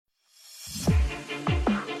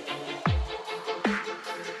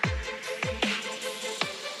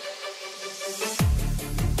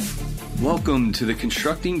Welcome to the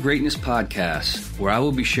Constructing Greatness podcast, where I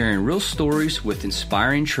will be sharing real stories with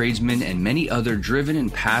inspiring tradesmen and many other driven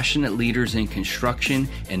and passionate leaders in construction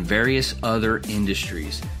and various other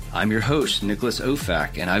industries. I'm your host, Nicholas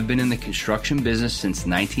Ofak, and I've been in the construction business since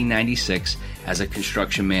 1996 as a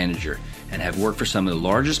construction manager and have worked for some of the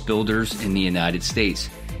largest builders in the United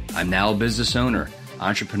States. I'm now a business owner,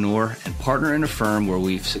 entrepreneur, and partner in a firm where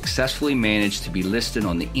we've successfully managed to be listed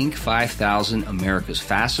on the Inc. 5000 America's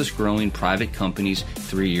fastest growing private companies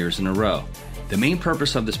 3 years in a row. The main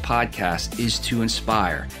purpose of this podcast is to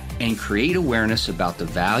inspire and create awareness about the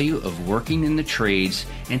value of working in the trades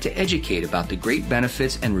and to educate about the great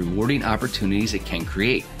benefits and rewarding opportunities it can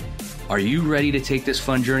create. Are you ready to take this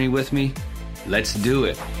fun journey with me? Let's do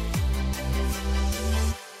it.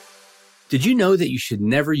 Did you know that you should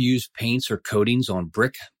never use paints or coatings on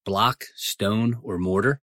brick, block, stone, or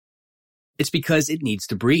mortar? It's because it needs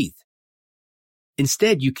to breathe.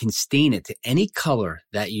 Instead, you can stain it to any color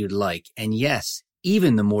that you'd like, and yes,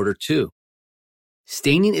 even the mortar too.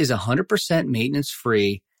 Staining is 100%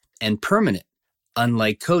 maintenance-free and permanent,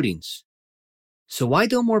 unlike coatings. So why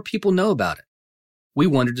don't more people know about it? We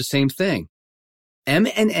wondered the same thing.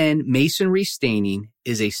 M&N Masonry Staining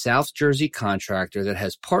is a South Jersey contractor that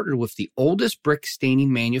has partnered with the oldest brick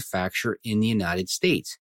staining manufacturer in the United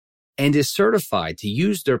States and is certified to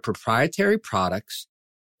use their proprietary products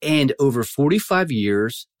and over 45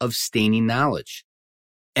 years of staining knowledge.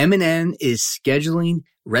 M&N is scheduling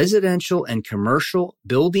residential and commercial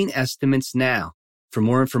building estimates now. For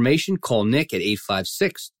more information, call Nick at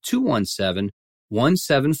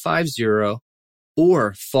 856-217-1750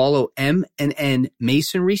 or follow M&N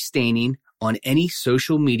Masonry Staining on any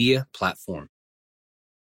social media platform.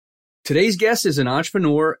 Today's guest is an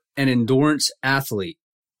entrepreneur and endurance athlete.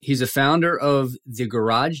 He's a founder of The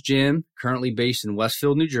Garage Gym, currently based in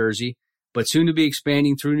Westfield, New Jersey, but soon to be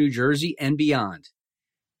expanding through New Jersey and beyond.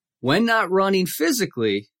 When not running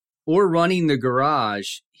physically or running the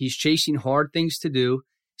garage, he's chasing hard things to do,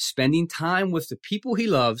 spending time with the people he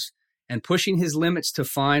loves, and pushing his limits to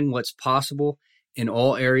find what's possible in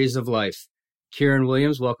all areas of life. Kieran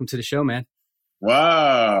Williams, welcome to the show, man.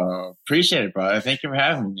 Wow. Appreciate it, brother. Thank you for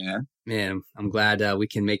having me, man. Man, I'm glad we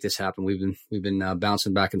can make this happen. We've been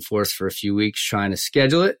bouncing back and forth for a few weeks trying to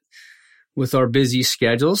schedule it with our busy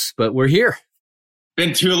schedules, but we're here.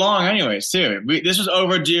 Been too long anyways, too. This was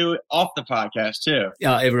overdue off the podcast, too.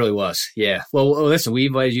 Yeah, it really was. Yeah. Well, listen, we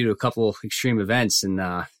invited you to a couple extreme events, and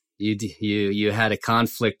you had a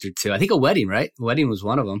conflict or two. I think a wedding, right? A wedding was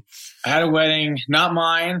one of them. I had a wedding, not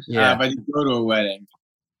mine, but I did go to a wedding.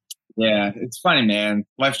 Yeah, it's funny, man.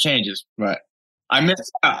 Life changes, but I missed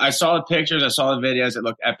out. I saw the pictures. I saw the videos. It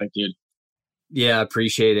looked epic, dude. Yeah, I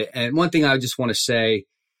appreciate it. And one thing I just want to say,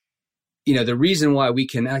 the reason why we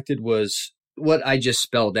connected was what I just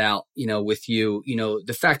spelled out, with you,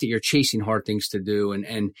 the fact that you're chasing hard things to do.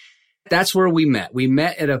 And that's where we met. We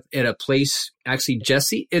met at a place, actually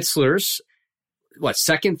Jesse Itzler's,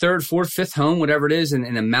 second, third, fourth, fifth home, whatever it is,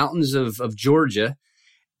 in the mountains of Georgia.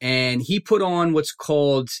 And he put on what's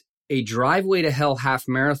called a Driveway to Hell half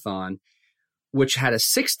marathon, which had a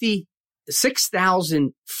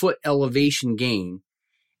 6,000 foot elevation gain.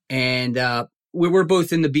 And we were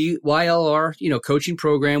both in the BYLR, coaching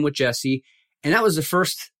program with Jesse. And that was the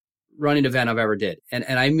first running event I've ever did. And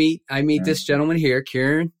I meet this gentleman here,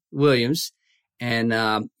 Kieran Williams, and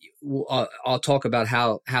I'll talk about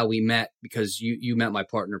how we met because you met my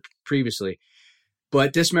partner previously.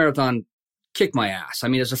 But this marathon kicked my ass. I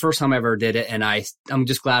mean, it's the first time I ever did it, and I'm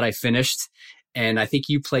just glad I finished. And I think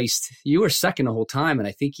you were second the whole time, and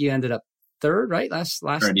I think you ended up third, right? Last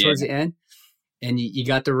third, towards the end. And you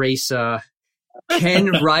got the race 10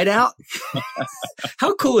 ride out.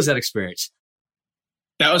 How cool was that experience?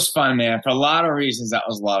 That was fun, man. For a lot of reasons, that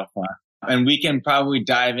was a lot of fun. And we can probably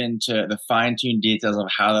dive into the fine-tuned details of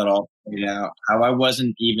how that all played out, how I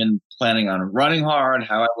wasn't even planning on running hard,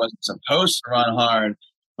 how I wasn't supposed to run hard.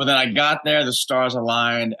 But then I got there, the stars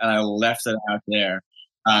aligned, and I left it out there.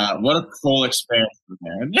 What a cool experience,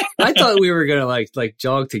 man. I thought we were going to like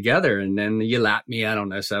jog together, and then you lapped me, I don't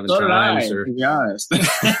know, 7 times. To be honest.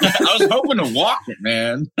 I was hoping to walk it,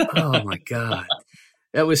 man. Oh, my God.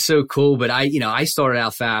 That was so cool. But I started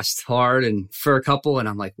out fast, hard, and for a couple, and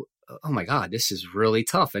I'm like, oh my God, this is really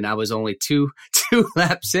tough. And I was only two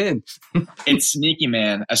laps in. It's sneaky,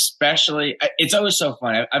 man. Especially, it's always so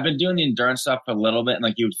fun. I've been doing the endurance stuff for a little bit, and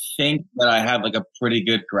like you'd think that I have like a pretty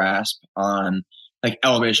good grasp on like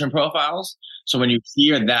elevation profiles. So when you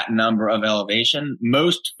hear that number of elevation,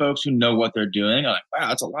 most folks who know what they're doing are like, wow,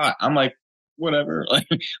 that's a lot. I'm like, whatever. Like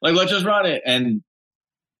let's just run it. And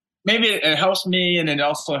maybe it helps me and it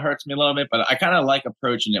also hurts me a little bit, but I kind of like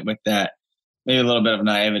approaching it with that, maybe a little bit of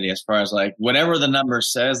naivety as far as like, whatever the number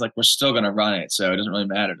says, like we're still going to run it. So it doesn't really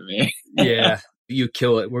matter to me. Yeah, you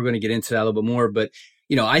kill it. We're going to get into that a little bit more, but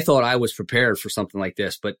I thought I was prepared for something like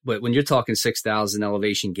this, but when you're talking 6,000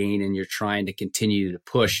 elevation gain and you're trying to continue to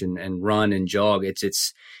push and run and jog,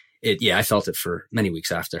 yeah, I felt it for many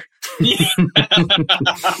weeks after.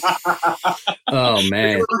 Oh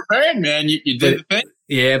man. You were prepared, man. You did the thing.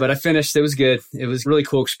 Yeah, but I finished. It was good. It was a really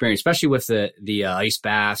cool experience, especially with the ice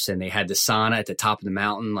baths, and they had the sauna at the top of the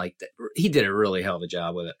mountain. He did a really hell of a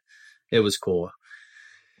job with it. It was cool.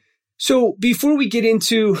 So before we get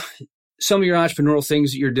into some of your entrepreneurial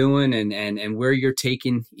things that you're doing and where you're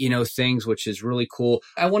taking, things, which is really cool,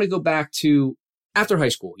 I want to go back to after high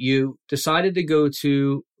school. You decided to go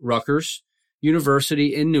to Rutgers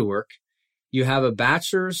University in Newark. You have a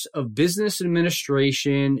bachelor's of business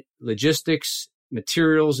administration, logistics,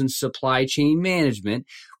 materials, and supply chain management.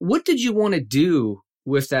 What did you want to do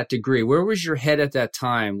with that degree? Where was your head at that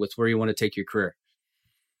time with where you want to take your career?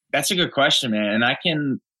 That's a good question, man. And I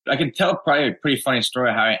can tell probably a pretty funny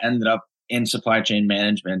story how I ended up in supply chain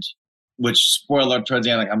management, which, spoiler towards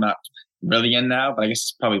the end, I'm not really in now, but I guess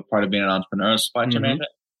it's probably part of being an entrepreneur, supply chain management.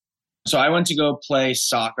 So I went to go play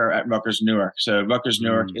soccer at Rutgers Newark. So Rutgers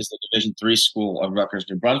Newark is the Division III school of Rutgers,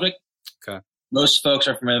 New Brunswick. Okay. Most folks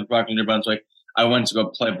are familiar with Rutgers, New Brunswick. I went to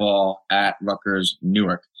go play ball at Rutgers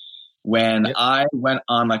Newark. When I went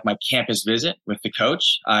on my campus visit with the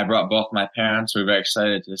coach, I brought both my parents. We were very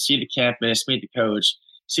excited to see the campus, meet the coach,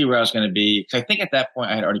 see where I was going to be. Because I think at that point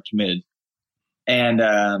I had already committed. And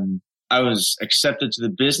I was accepted to the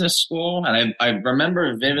business school. And I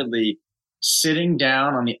remember vividly sitting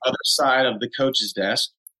down on the other side of the coach's desk.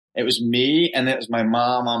 It was me, and it was my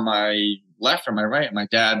mom on my left or my right, my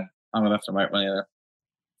dad on my left or my right.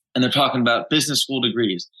 And they're talking about business school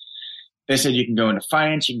degrees. They said you can go into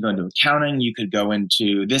finance, you can go into accounting, you could go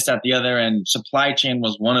into this, that, the other, and supply chain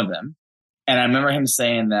was one of them. And I remember him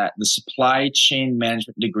saying that the supply chain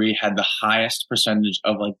management degree had the highest percentage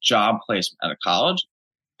of job placement out of college.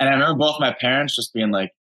 And I remember both my parents just being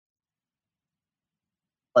like,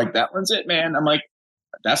 that one's it, man. I'm like,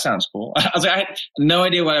 that sounds cool. I was like, I had no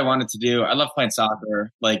idea what I wanted to do. I love playing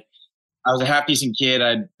soccer. I was a half decent kid.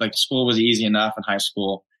 School was easy enough in high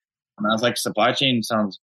school. And I was like, supply chain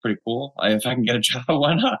sounds pretty cool. If I can get a job,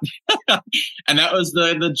 why not? And that was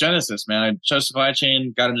the genesis, man. I chose supply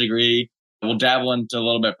chain, got a degree. We'll dabble into a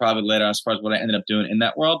little bit probably later as far as what I ended up doing in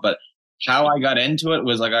that world. But how I got into it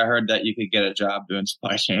was I heard that you could get a job doing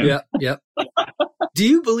supply chain. Yeah. Do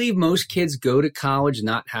you believe most kids go to college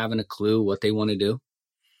not having a clue what they want to do?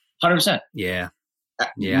 100%. Yeah.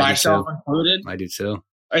 Myself included. I do too.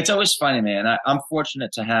 It's always funny, man. I'm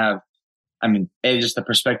fortunate to have, just the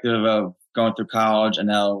perspective of going through college and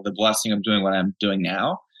now the blessing of doing what I'm doing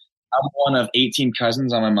now. I'm one of 18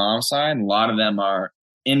 cousins on my mom's side. And a lot of them are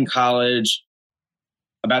in college,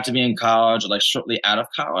 about to be in college, or shortly out of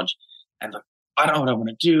college. And I don't know what I want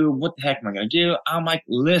to do. What the heck am I going to do? I'm like,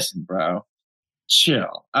 listen, bro,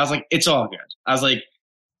 chill. I was like, it's all good. I was like,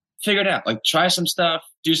 figure it out. Try some stuff,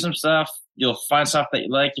 do some stuff. You'll find stuff that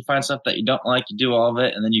you like. You find stuff that you don't like. You do all of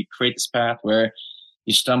it. And then you create this path where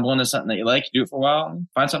you stumble into something that you like. You do it for a while and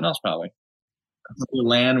find something else probably. You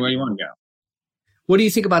land where you want to go. What do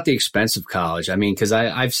you think about the expense of college? Because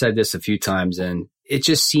I've said this a few times, and it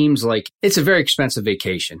just seems like it's a very expensive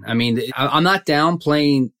vacation. I'm not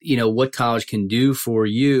downplaying, what college can do for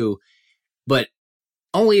you, but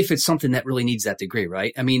only if it's something that really needs that degree,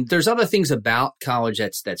 right? There's other things about college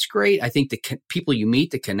that's great. I think the people you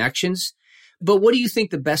meet, the connections. But what do you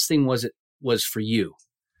think the best thing was for you,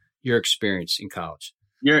 your experience in college?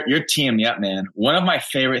 You're teeing me up, man. One of my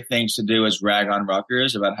favorite things to do is rag on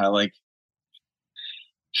Rutgers about how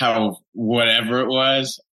whatever it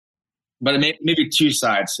was. But maybe two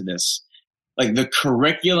sides to this. The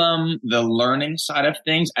curriculum, the learning side of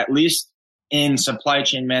things, at least in supply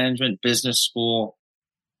chain management, business school,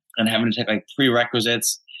 and having to take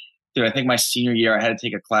prerequisites. Dude, I think my senior year I had to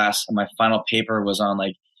take a class and my final paper was on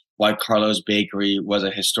why Carlo's Bakery was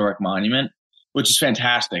a historic monument, which is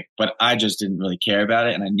fantastic, but I just didn't really care about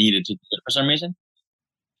it and I needed to do it for some reason.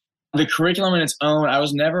 The curriculum in its own, I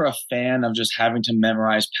was never a fan of just having to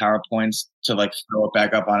memorize PowerPoints to throw it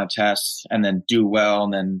back up on a test and then do well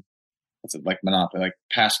and then what's it Monopoly,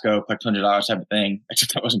 pass go, collect $200 type of thing.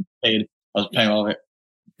 Except I wasn't paid. I was paying all of it.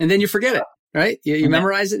 And then you forget it, right? You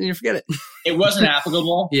memorize it and you forget it. It wasn't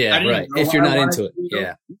applicable. Yeah, right. If you're not into it.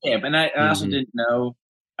 Yeah. Yeah, but I also didn't know.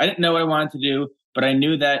 I didn't know what I wanted to do, but I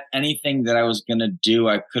knew that anything that I was going to do,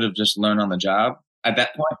 I could have just learned on the job at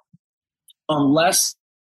that point. Unless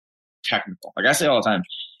technical. I say all the time,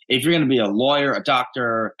 if you're going to be a lawyer, a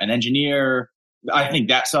doctor, an engineer, I think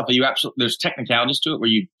that stuff that there's technicalities to it where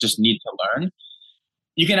you just need to learn.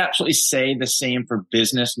 You can absolutely say the same for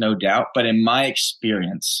business, no doubt. But in my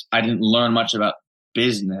experience, I didn't learn much about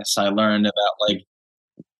business. I learned about like,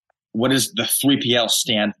 what does the 3PL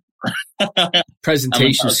stand for?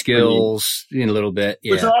 Presentation skills in a little bit.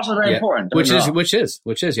 Yeah. Which are also very important. Which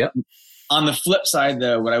is, yep. On the flip side,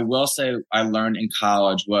 though, what I will say I learned in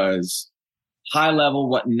college was high level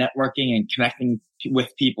what networking and connecting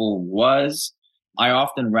with people was. I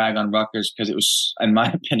often rag on Rutgers because it was, in my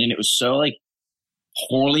opinion, it was so like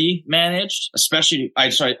poorly managed. Especially,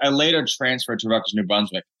 I later transferred to Rutgers, New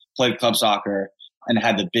Brunswick, played club soccer, and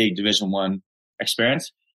had the big Division I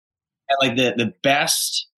experience. And like the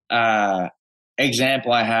best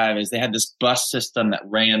example I have is they had this bus system that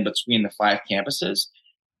ran between the 5 campuses.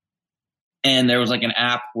 And there was like an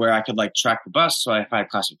app where I could like track the bus. So if I had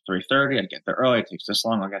class at 3:30, I'd get there early. It takes this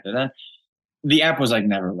long. I'll get there then. The app was like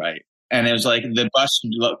never right. And it was like the bus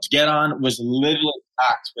to get on was literally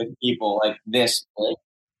packed with people like this big.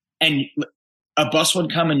 And a bus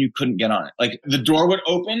would come and you couldn't get on it. Like the door would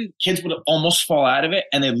open, kids would almost fall out of it.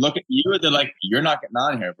 And they'd look at you and they're like, you're not getting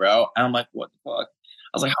on here, bro. And I'm like, what the fuck?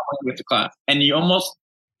 I was like, how am I going to get to class? And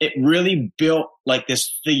it really built like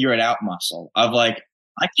this figure it out muscle of like,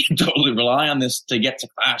 I can't totally rely on this to get to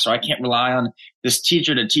class, or I can't rely on this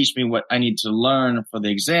teacher to teach me what I need to learn for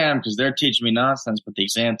the exam because they're teaching me nonsense, but the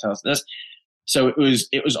exam tells this. So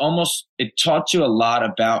it taught you a lot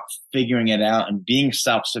about figuring it out and being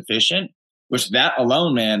self-sufficient, which that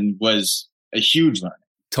alone, man, was a huge learning.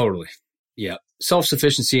 Totally. Yeah.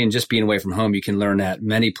 Self-sufficiency and just being away from home, you can learn that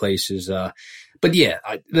many places. But yeah,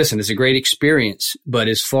 listen, it's a great experience. But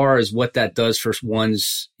as far as what that does for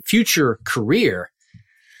one's future career,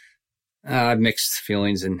 I have mixed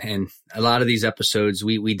feelings. And a lot of these episodes,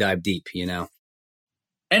 we dive deep, you know.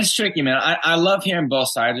 And it's tricky, man. I love hearing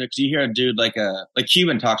both sides of it because you hear a dude like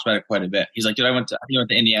Kieran talks about it quite a bit. He's like, dude, I went to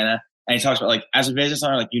Indiana, and he talks about like, as a business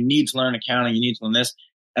owner, like you need to learn accounting, you need to learn this.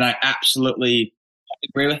 And I absolutely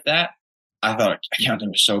agree with that. I thought accounting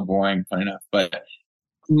was so boring, funny enough. But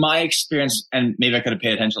my experience, and maybe I could have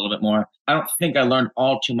paid attention a little bit more, I don't think I learned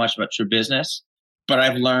all too much about true business, but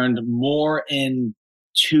I've learned more in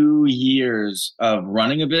 2 years of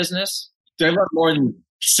running a business. I learned more than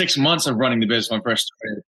 6 months of running the business when I first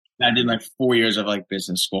started. I did like 4 years of like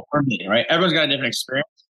business school for me, right? Everyone's got a different experience,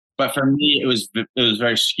 but for me, it was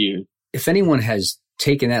very skewed. If anyone has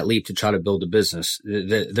taken that leap to try to build a business,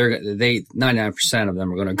 they 99% of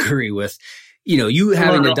them are going to agree with, you know, you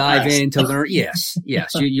having to dive in to learn. Yes.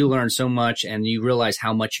 You learn so much, and you realize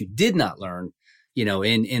how much you did not learn, you know,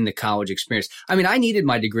 in the college experience. I mean, I needed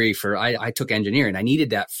my degree I took engineering. I needed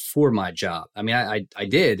that for my job. I mean, I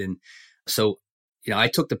did. And so, you know, I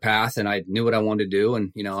took the path and I knew what I wanted to do.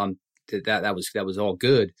 And, you know, that was all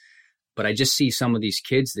good. But I just see some of these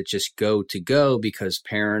kids that just go because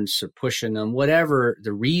parents are pushing them, whatever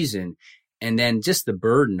the reason. And then just the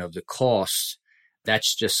burden of the costs.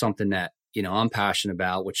 That's just something that, you know, I'm passionate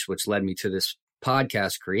about, which led me to this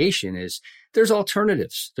podcast creation is there's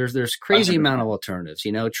alternatives. There's crazy amount of alternatives,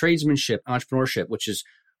 you know, tradesmanship, entrepreneurship, which is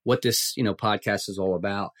what this, you know, podcast is all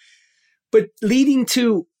about. But leading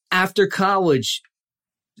to after college,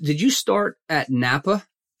 did you start at Napa?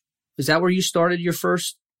 Is that where you started your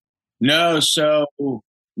first? No. So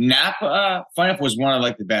Napa, funny enough, was one of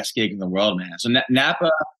like the best gigs in the world, man. So Napa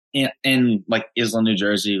in like Island, New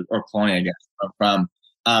Jersey, or Colonia, I guess I'm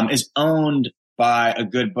from, is owned by a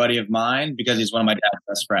good buddy of mine because he's one of my dad's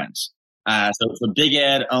best friends. So Big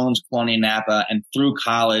Ed owns Colonia Napa, and through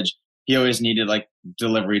college, he always needed like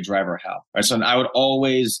delivery driver help. Right. So I would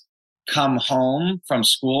always come home from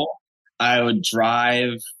school. I would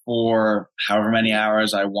drive for however many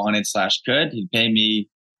hours I wanted / could. He'd pay me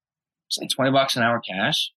like $20 an hour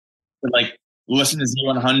cash. But like listen to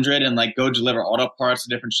Z100 and like go deliver auto parts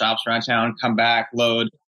to different shops around town, come back, load.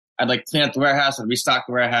 I'd like clean up the warehouse, I'd restock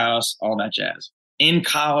the warehouse, all that jazz. In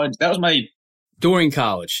college, that was my... During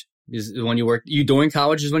college is when you worked... During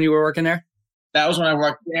college is when you were working there? That was when I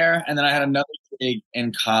worked there. And then I had another gig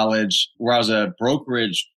in college where I was a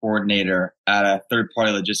brokerage coordinator at a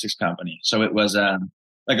third-party logistics company. So it was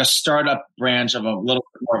like a startup branch of a little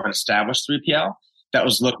bit more of an established 3PL that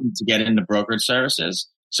was looking to get into brokerage services.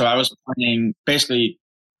 So I was trying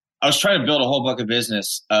to build a whole book of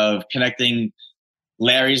business of connecting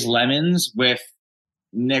Larry's Lemons with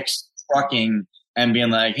Nick's Trucking and being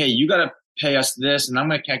like, hey, you got to pay us this and I'm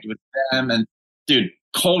going to connect you with them. And dude,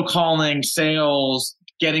 cold calling, sales,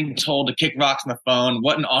 getting told to kick rocks on the phone.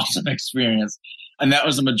 What an awesome experience. And that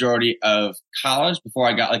was the majority of college before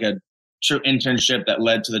I got like a true internship that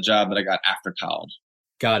led to the job that I got after college.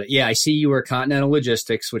 Got it. Yeah, I see you were Continental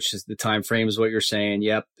Logistics, which is the time frame is what you're saying.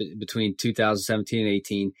 Yep, between 2017 and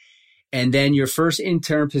 18. And then your first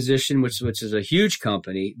intern position, which is a huge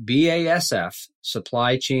company, BASF,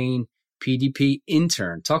 Supply Chain PDP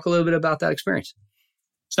intern. Talk a little bit about that experience.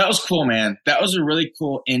 So that was cool, man. That was a really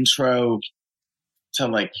cool intro to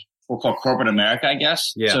like we'll call corporate America, I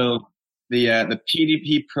guess. Yeah. So the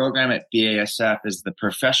PDP program at BASF is the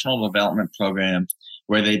professional development program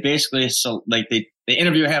where they basically they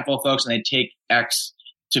interview a handful of folks and they take X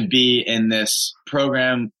to be in this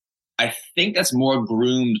program. I think that's more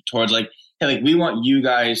groomed towards like, hey, like we want you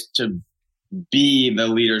guys to be the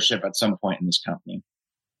leadership at some point in this company.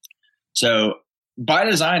 So by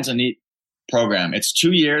design, it's a neat program. It's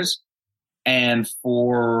 2 years, and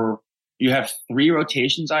you have 3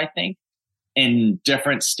 rotations, I think, in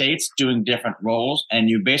different states doing different roles, and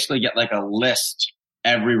you basically get like a list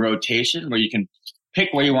every rotation where you can pick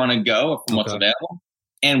where you want to go from what's available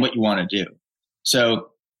and what you want to do. So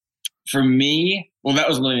for me, well, that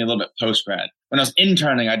was living a little bit post-grad. When I was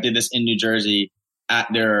interning, I did this in New Jersey at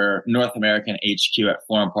their North American HQ at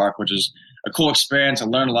Florham Park, which is a cool experience. I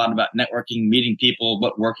learned a lot about networking, meeting people,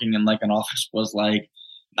 what working in like an office was like.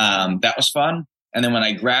 That was fun. And then when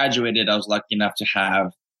I graduated, I was lucky enough to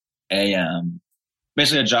have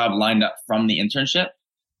basically a job lined up from the internship.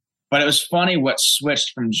 But it was funny what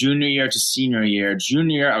switched from junior year to senior year.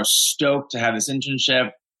 Junior year, I was stoked to have this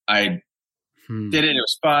internship. I did it. It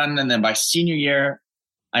was fun. And then by senior year,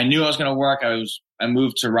 I knew I was going to work. I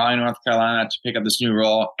moved to Raleigh, North Carolina to pick up this new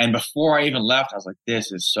role. And before I even left, I was like, this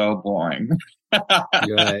is so boring.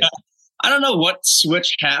 Right. I don't know what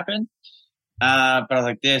switch happened, but I was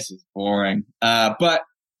like, this is boring. But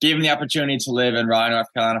given the opportunity to live in Raleigh, North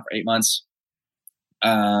Carolina for 8 months,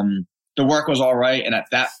 the work was all right. And at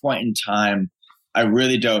that point in time, I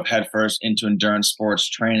really dove headfirst into endurance sports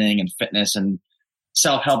training and fitness and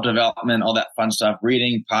self-help development, all that fun stuff,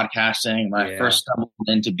 reading, podcasting. When I first stumbled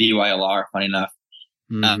into BYLR, funny enough.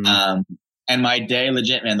 And my day,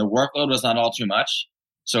 legit, man, the workload was not all too much.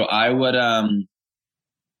 So I would,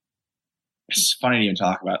 it's funny to even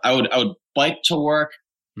talk about. I would bike to work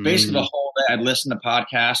basically the whole day. I'd listen to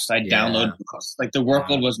podcasts. I'd download books. Like the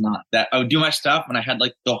workload was not that. I would do my stuff and I had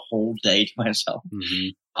like the whole day to myself.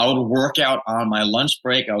 I would work out on my lunch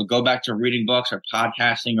break. I would go back to reading books or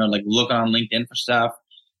podcasting or like looking on LinkedIn for stuff.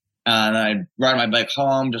 And I'd ride my bike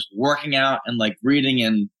home, just working out and like reading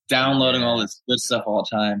and downloading all this good stuff all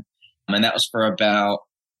the time. And that was for about,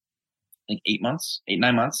 I think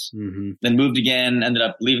 9 months. Then moved again, ended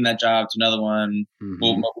up leaving that job to another one.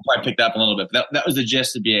 We'll probably pick that up a little bit. But that was the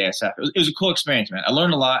gist of BASF. It was a cool experience, man. I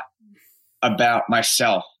learned a lot about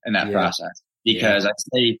myself in that process because I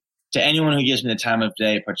say to anyone who gives me the time of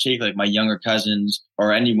day, particularly like my younger cousins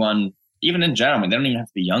or anyone, even in general, I mean, they don't even have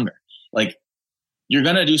to be younger. Like you're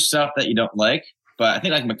going to do stuff that you don't like. But I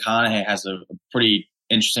think like McConaughey has a pretty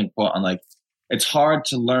interesting quote on like, it's hard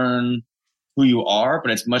to learn who you are,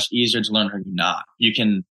 but it's much easier to learn who you're not. You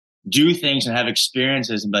can do things and have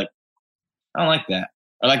experiences and be like, I don't like that.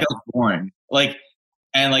 Or like, that was boring. Like,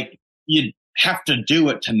 and like, you have to do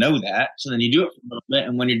it to know that. So then you do it for a little bit.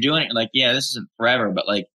 And when you're doing it, you're like, yeah, this isn't forever, but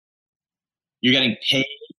like, you're getting paid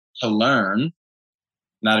to learn.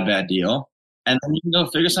 Not a bad deal. And then you can go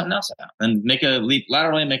figure something else out and make a leap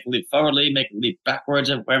laterally, make a leap forwardly, make a leap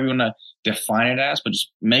backwards, whatever you want to define it as, but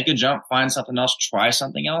just make a jump, find something else, try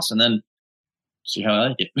something else, and then see how I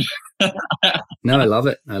like it. No, I love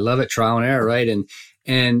it. I love it. Trial and error, right?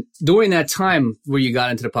 And during that time where you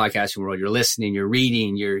got into the podcasting world, you're listening, you're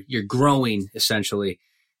reading, you're growing essentially.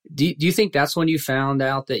 Do you think that's when you found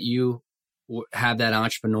out that you have that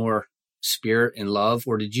entrepreneur spirit and love,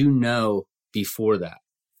 or did you know before that?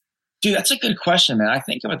 Dude, that's a good question, man. I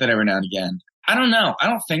think about that every now and again. I don't know. I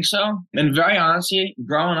don't think so. And very honestly,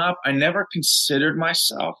 growing up, I never considered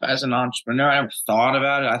myself as an entrepreneur. I never thought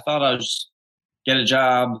about it. I thought I was just get a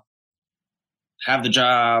job, have the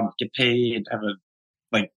job, get paid, have a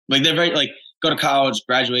like they're very like go to college,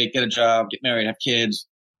 graduate, get a job, get married, have kids,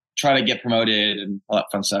 try to get promoted and all that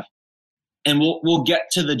fun stuff. And we'll get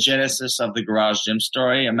to the genesis of the garage gym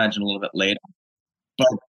story, I imagine a little bit later. But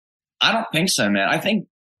I don't think so, man. I think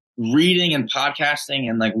reading and podcasting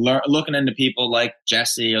and like looking into people like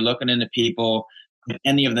Jesse or looking into people,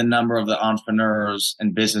 any of the number of the entrepreneurs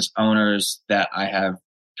and business owners that I have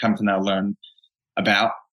come to now learn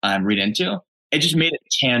about and read into, it just made it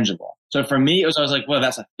tangible. So for me, I was like, well,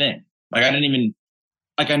 that's a thing. Like I didn't even,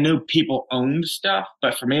 like I knew people owned stuff,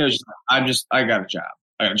 but for me, it was just, I got a job.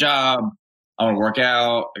 I got a job. I want to work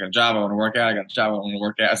out. I got a job. I want to work out. I got a job. I want to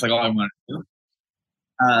work out. It's like all I want to do.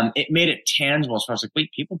 It made it tangible. So I was like,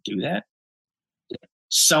 wait, people do that?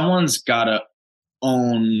 Someone's got to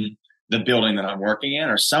own the building that I'm working in,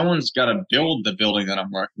 or someone's got to build the building that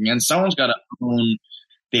I'm working in. Someone's got to own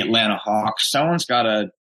the Atlanta Hawks. Someone's got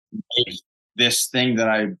to make this thing that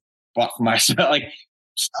I bought for myself. Like,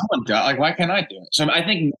 someone got, like, why can't I do it? So I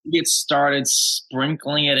think maybe it started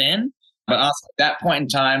sprinkling it in. But honestly, at that point in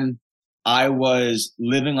time, I was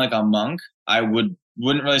living like a monk. I wouldn't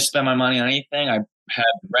really spend my money on anything. I had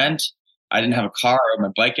rent. I didn't have a car or my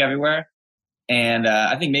bike everywhere. And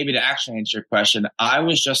I think maybe to actually answer your question, I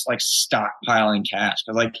was just like stockpiling cash.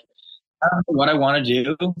 Because like, I don't know what I want to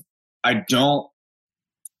do. I don't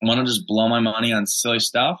want to just blow my money on silly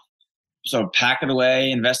stuff. So pack it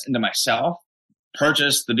away, invest into myself,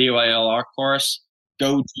 purchase the BYLR course,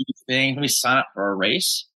 go do things, maybe sign up for a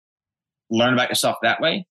race, learn about yourself that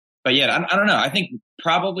way. But yeah, I don't know. I think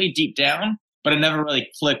probably deep down, but it never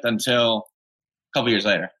really clicked until a couple years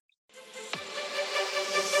later.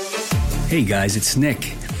 Hey guys, it's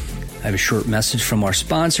Nick. I have a short message from our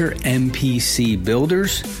sponsor, MPC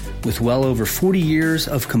Builders. With well over 40 years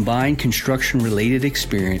of combined construction-related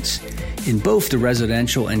experience in both the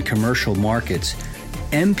residential and commercial markets,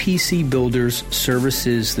 MPC Builders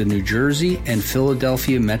services the New Jersey and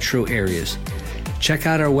Philadelphia metro areas. Check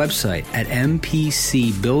out our website at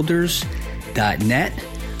mpcbuilders.net,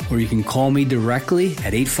 or you can call me directly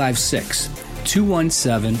at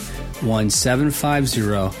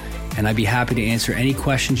 856-217-1750, and I'd be happy to answer any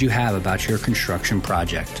questions you have about your construction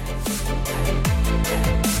project.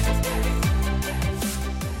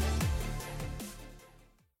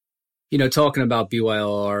 You know, talking about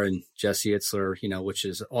BYLR and Jesse Itzler, you know, which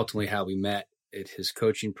is ultimately how we met at his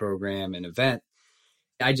coaching program and event.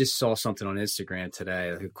 I just saw something on Instagram today,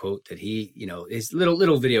 a quote that he, you know, his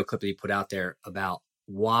little video clip that he put out there about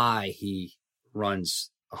why he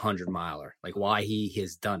runs a 100-miler, like why he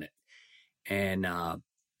has done it. And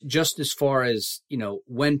just as far as, you know,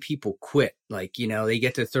 when people quit, like, you know, they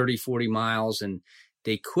get to 30, 40 miles and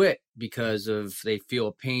they quit because of they feel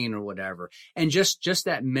a pain or whatever. And just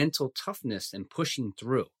that mental toughness and pushing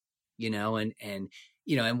through, you know, and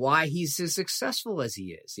you know, and why he's as successful as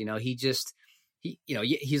he is. You know, he's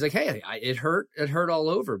like, hey, it hurt all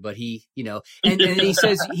over, but he, you know, and he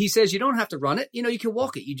says, you don't have to run it. You know, you can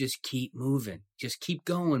walk it. You just keep moving, just keep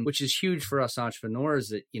going, which is huge for us entrepreneurs.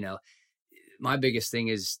 That, you know, my biggest thing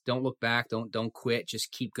is don't look back, don't quit,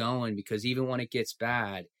 just keep going, because even when it gets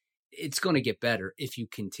bad, it's going to get better if you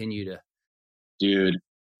continue to. Dude,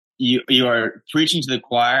 you are preaching to the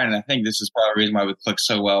choir, and I think this is probably the reason why we clicked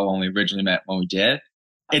so well when we originally met when we did.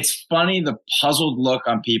 It's funny the puzzled look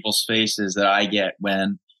on people's faces that I get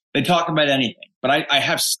when they talk about anything. But I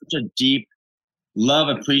have such a deep love,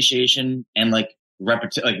 appreciation, and like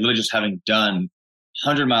literally just having done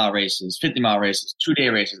 100-mile races, 50-mile races, 2-day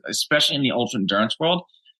races, especially in the ultra endurance world,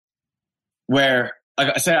 where like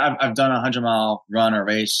I say, I've done a 100-mile run or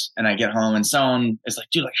race, and I get home and someone is like,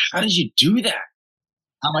 dude, like, how did you do that?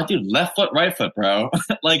 I'm like, dude, left foot, right foot, bro.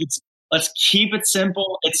 Like, let's keep it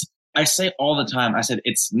simple. I say all the time, I said,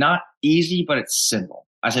 it's not easy, but it's simple.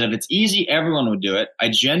 I said, if it's easy, everyone would do it. I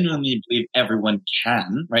genuinely believe everyone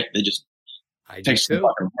can, right? They just take some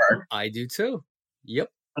fucking work. I do too. Yep.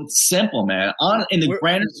 It's simple, man. In the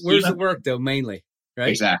grandest where's the work though, mainly? Right?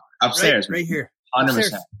 Exactly. Upstairs. Right here. 100%.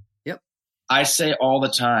 Upstairs. Yep. I say all the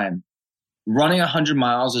time, running 100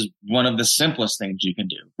 miles is one of the simplest things you can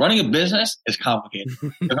do. Running a business is complicated.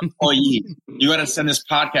 You're an employee. You got to send this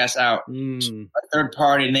podcast out to a third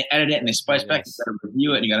party, and they edit it and they splice back. You got to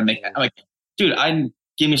review it, and you got to make it. I'm like, dude,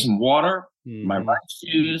 give me some water, my running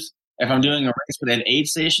shoes. If I'm doing a race where they have aid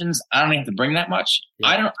stations, I don't even have to bring that much. Yeah.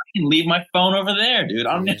 I can leave my phone over there, dude.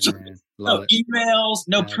 I don't need no emails,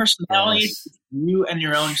 no personality. Yes. You and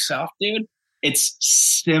your own self, dude. It's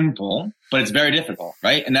simple, but it's very difficult,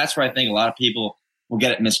 right? And that's where I think a lot of people will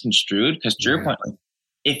get it misconstrued. Because to your point, like,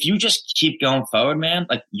 if you just keep going forward, man,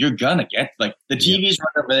 like you're gonna get like the TV's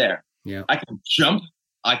right over there. Yeah, I could jump,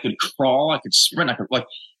 I could crawl, I could sprint, I could like,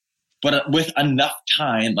 but with enough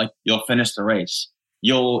time, like you'll finish the race.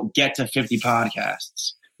 You'll get to 50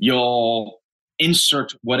 podcasts. You'll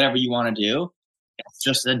insert whatever you want to do. It's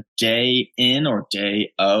just a day in or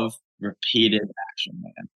day of repeated action,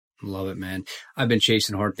 man. Love it, man. I've been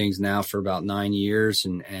chasing hard things now for about 9 years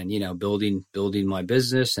and you know, building my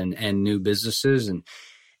business and new businesses.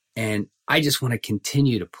 And I just want to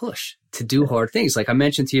continue to push to do hard things. Like I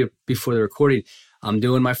mentioned to you before the recording, I'm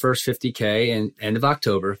doing my first 50K in end of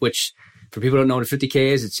October, which for people who don't know what a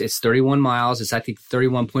 50K is, it's 31 miles. It's I think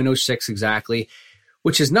 31.06 exactly,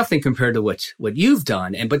 which is nothing compared to what you've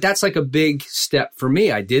done. But that's like a big step for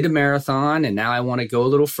me. I did a marathon and now I want to go a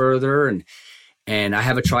little further. And I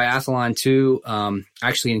have a triathlon too.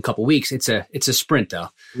 Actually in a couple of weeks. It's a sprint though.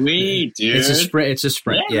 Sweet, dude. It's a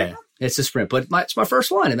sprint. Yeah. It's a sprint, but it's my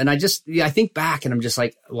first one. And I think back and I'm just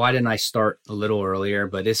like, why didn't I start a little earlier?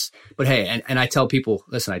 But hey, and I tell people,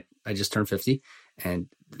 listen, I just turned 50 and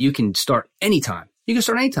you can start anytime. You can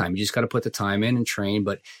start anytime. You just got to put the time in and train,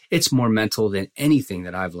 but it's more mental than anything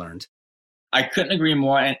that I've learned. I couldn't agree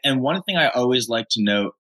more. And one thing I always like to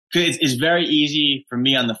note, because it's very easy for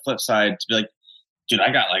me on the flip side to be like, dude,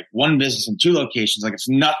 I got like one business in 2 locations. Like it's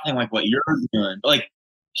nothing like what you're doing. But like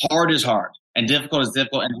hard is hard and difficult is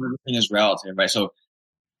difficult and everything is relative, right? So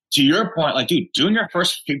to your point, like, dude, doing your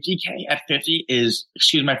first 50K at 50 is,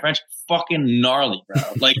 excuse my French, fucking gnarly, bro.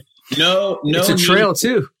 Like, no, it's a trail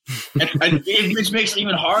too. Which makes it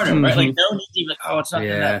even harder, right? Like, no need to be like, oh, it's not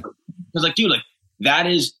that. Because, like, dude, like, that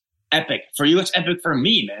is epic. For you, it's epic for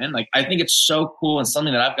me, man. Like, I think it's so cool and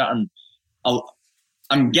something that I've gotten,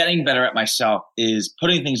 I'm getting better at myself is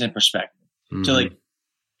putting things in perspective. So, like,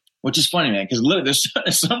 which is funny, man, because literally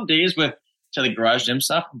there's some days with to the garage gym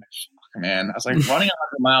stuff, I'm like, fuck, man. I was like, running 100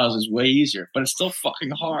 miles is way easier, but it's still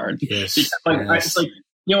fucking hard. Yes. Because, like, yes. It's like,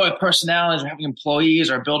 you know, with personalities or having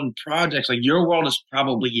employees or building projects, like your world is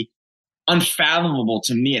probably unfathomable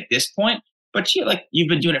to me at this point. But you've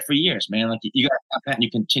been doing it for years, man. Like you got that and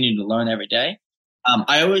you continue to learn every day.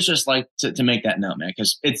 I always just like to make that note, man,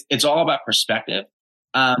 because it's all about perspective.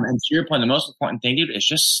 And to your point, the most important thing, dude, is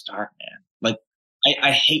just start, man. Like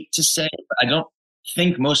I hate to say it, but I don't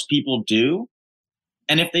think most people do.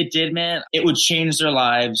 And if they did, man, it would change their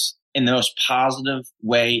lives in the most positive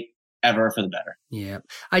way ever for the better. Yeah.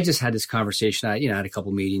 I just had this conversation. I had a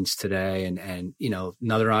couple meetings today and,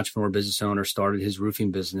 another entrepreneur business owner started his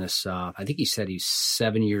roofing business. I think he said he's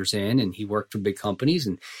 7 years in and he worked for big companies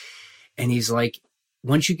and he's like,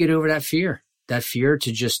 once you get over that fear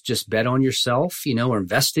to just bet on yourself, or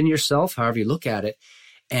invest in yourself, however you look at it.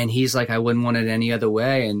 And he's like, I wouldn't want it any other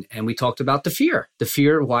way. And we talked about the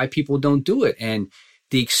fear why people don't do it and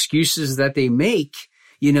the excuses that they make.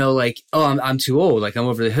 Like, oh, I'm too old. Like I'm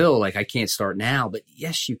over the hill. Like I can't start now, but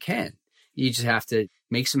yes, you can. You just have to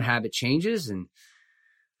make some habit changes. And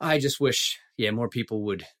I just wish, more people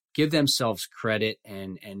would give themselves credit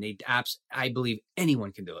and I believe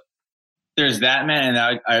anyone can do it. There's that, man.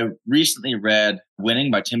 And I recently read Winning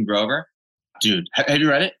by Tim Grover. Dude, have you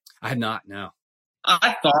read it? I have not, no.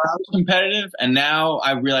 I thought I was competitive and now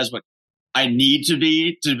I realize what I need to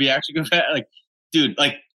be actually competitive. Like, dude,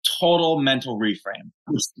 like, total mental reframe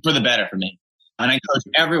for the better for me. And I encourage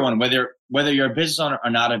everyone, whether you're a business owner or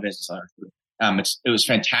not a business owner, it was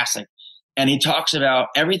fantastic. And he talks about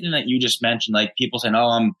everything that you just mentioned, like people saying,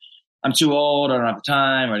 "Oh, I'm too old, I don't have the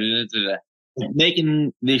time," or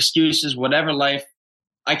making the excuses, whatever life.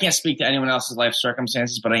 I can't speak to anyone else's life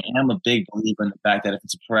circumstances, but I am a big believer in the fact that if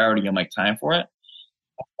it's a priority, you'll make time for it.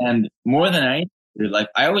 And more than anything, like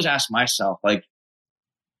I always ask myself, like,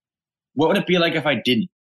 what would it be like if I didn't?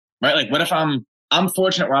 Right? Like, what if I'm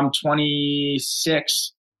fortunate where I'm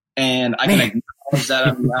 26 and I can acknowledge that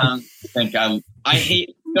I'm young.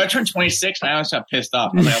 I turned 26 and I always got pissed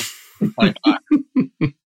off. I'm like,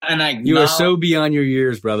 25. And you are so beyond your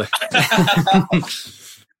years, brother. I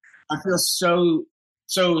feel so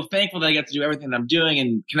thankful that I get to do everything that I'm doing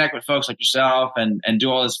and connect with folks like yourself and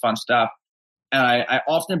do all this fun stuff. And I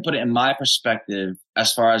often put it in my perspective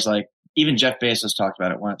as far as like, even Jeff Bezos talked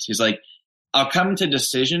about it once. He's like, I'll come to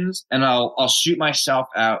decisions and I'll shoot myself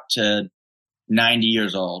out to 90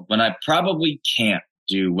 years old when I probably can't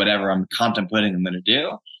do whatever I'm contemplating I'm going to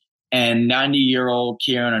do. And 90-year-old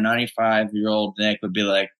Kieran or 95-year-old Nick would be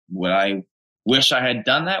like, would I wish I had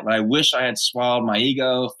done that? Would I wish I had swallowed my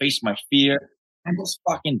ego, faced my fear? I just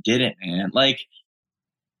fucking did it, man. Like,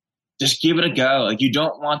 just give it a go. Like, you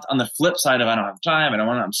don't want, on the flip side of I don't have time,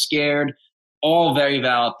 I'm scared, all very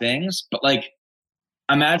valid things, but like,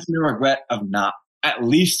 imagine the regret of not at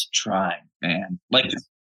least trying, man. Like, give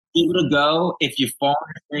it a go. If you fall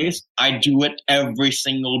on your face, I do it every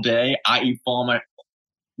single day.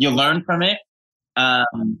 You learn from it.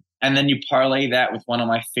 And then you parlay that with one of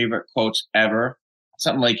my favorite quotes ever.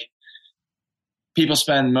 Something like, people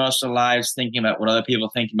spend most of their lives thinking about what other people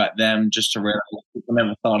think about them just to realize people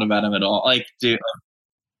never thought about them at all. Like, dude,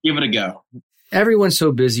 give it a go. Everyone's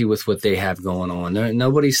so busy with what they have going on.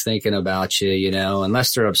 Nobody's thinking about you,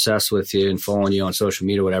 unless they're obsessed with you and following you on social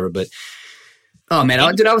media or whatever. But, oh, man,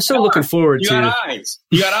 I was so looking forward to...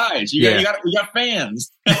 You got eyes. You got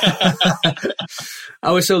fans.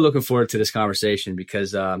 I was so looking forward to this conversation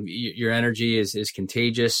because your energy is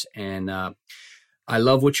contagious. And I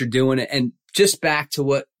love what you're doing. And just back to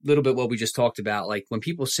what we just talked about, like when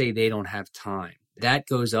people say they don't have time, that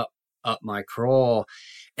goes up my crawl.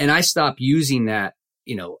 And I stopped using that,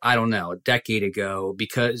 I don't know, a decade ago,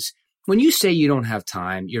 because when you say you don't have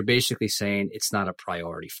time, you're basically saying it's not a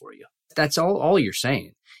priority for you. That's all you're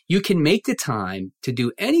saying. You can make the time to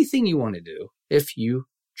do anything you want to do if you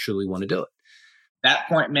truly want to do it. That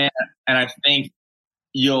point, man, and I think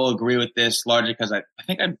you'll agree with this largely because I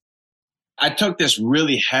think I took this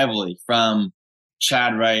really heavily from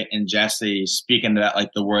Chad Wright and Jesse speaking about like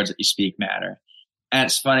the words that you speak matter. And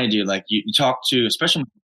it's funny, dude, like you talk to, especially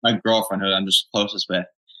my girlfriend who I'm just closest with,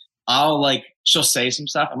 she'll say some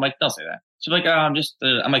stuff. I'm like, don't say that. She's like, oh,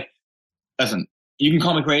 I'm like, listen, you can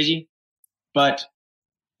call me crazy, but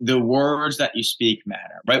the words that you speak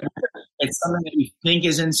matter, right? It's something that you think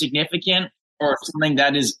is insignificant or something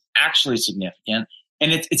that is actually significant.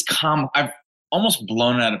 And it's common. I've almost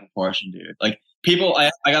blown it out of proportion, dude. Like people, I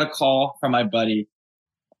got a call from my buddy,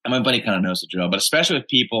 and my buddy kind of knows the drill, but especially with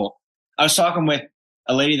people, I was talking with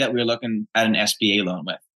a lady that we were looking at an SBA loan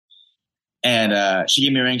with. And she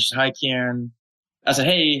gave me a ring. She said, hi, Kieran. I said,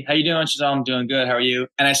 hey, how you doing? She said, oh, I'm doing good. How are you?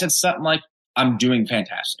 And I said something like, I'm doing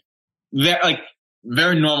fantastic.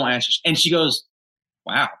 Very normal answers. And she goes,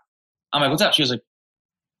 wow. I'm like, what's up? She was like,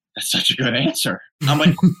 that's such a good answer. I'm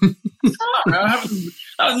like, come on, man.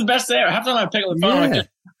 That was the best day ever. Half the time I pick up the phone, I'm like,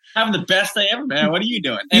 having the best day ever, man. What are you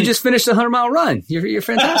doing? You just finished a 100-mile run. You're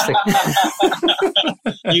fantastic.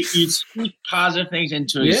 you speak positive things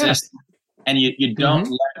into existence, and you don't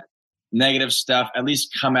let negative stuff at least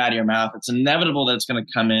come out of your mouth. It's inevitable that it's going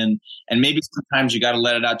to come in, and maybe sometimes you got to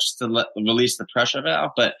let it out just to release the pressure of it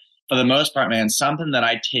out. But for the most part, man, something that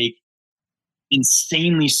I take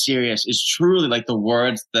insanely serious is truly like the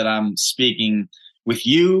words that I'm speaking with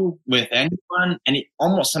you, with anyone, and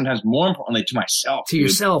almost sometimes more importantly to myself. To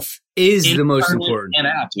yourself is the most important. And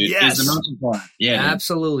out, dude. Yes. Is the most important. Yeah,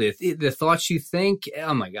 absolutely. The thoughts you think,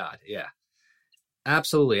 oh my God, yeah.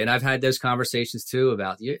 Absolutely. And I've had those conversations too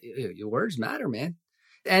about your words matter, man.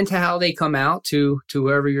 And to how they come out to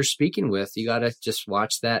whoever you're speaking with. You got to just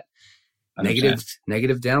watch that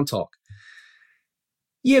negative down talk.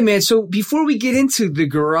 Yeah, man. So before we get into the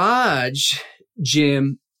garage,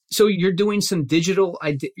 Jim, so you're doing some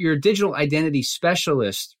you're a digital identity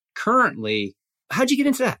specialist currently. How'd you get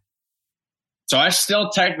into that? So I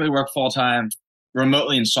still technically work full-time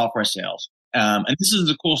remotely in software sales. And this is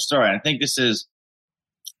a cool story. I think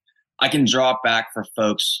I can draw it back for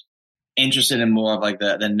folks interested in more of like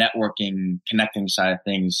the networking, connecting side of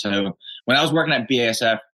things. So when I was working at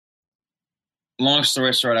BASF, long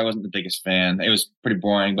story short, I wasn't the biggest fan. It was pretty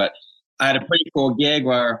boring, but I had a pretty cool gig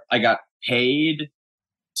where I got paid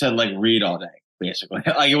to like read all day, basically.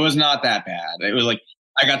 Like it was not that bad. It was like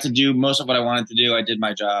I got to do most of what I wanted to do. I did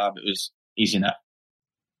my job. It was easy enough.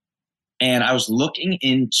 And I was looking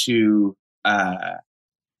into the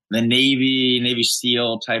Navy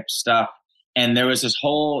SEAL type stuff. And there was this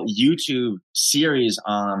whole YouTube series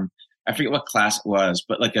on, I forget what class it was,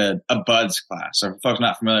 but like a BUDS class. So for folks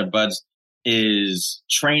not familiar, BUDS is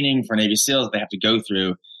training for Navy SEALs they have to go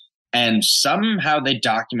through. And somehow they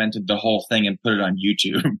documented the whole thing and put it on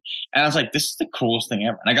YouTube. And I was like, this is the coolest thing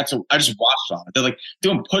ever. And I just watched all it. They're like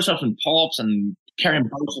doing push-ups and pull-ups and carrying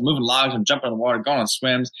boats and moving logs and jumping in the water, going on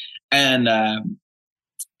swims. And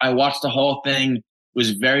I watched the whole thing,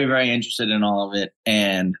 was very, very interested in all of it.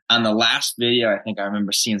 And on the last video, I think I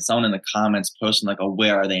remember seeing someone in the comments posting like, oh,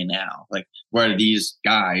 where are they now? Like, where are these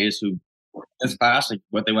guys who were in this class, like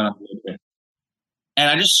what they went on to do? And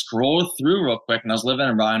I just scrolled through real quick, and I was living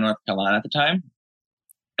in Raleigh, North Carolina at the time.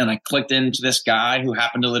 And I clicked into this guy who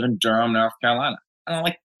happened to live in Durham, North Carolina. And I'm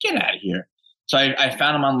like, get out of here. So I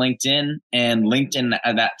found him on LinkedIn, and LinkedIn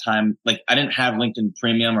at that time, like I didn't have LinkedIn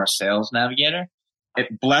Premium or Sales Navigator.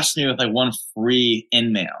 It blessed me with like one free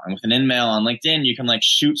InMail. And with an InMail on LinkedIn, you can like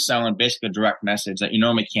shoot someone basically a direct message that you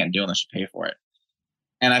normally can't do unless you pay for it.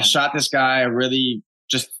 And I shot this guy a really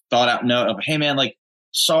just thought out note of, hey man, like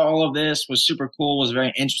saw all of this, was super cool, was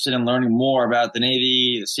very interested in learning more about the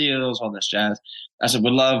Navy, the SEALs, all this jazz. I said,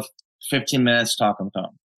 would love 15 minutes to talk on the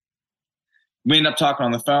phone. We ended up talking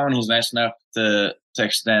on the phone. He was nice enough to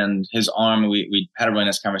extend his arm. We had a really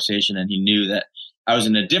nice conversation, and he knew that I was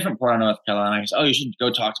in a different part of North Carolina. He said, oh, you should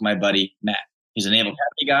go talk to my buddy, Matt. He's a Naval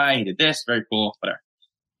Academy guy. He did this. Very cool. Whatever.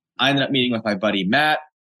 I ended up meeting with my buddy, Matt.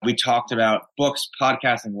 We talked about books,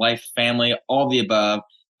 podcasting, life, family, all the above.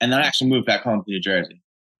 And then I actually moved back home to New Jersey.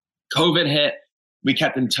 COVID hit. We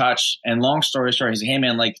kept in touch. And long story short, he said, hey,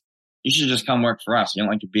 man, like, you should just come work for us. You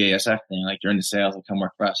don't like your BASF thing. Like, you're into sales. Like, come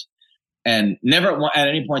work for us. And never at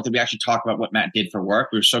any point did we actually talk about what Matt did for work.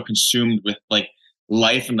 We were so consumed with, like,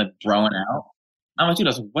 life and, like, growing out. I'm like, dude, I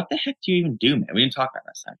was like, what the heck do you even do, man? We didn't talk about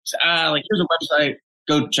that time. He said, like, here's a website.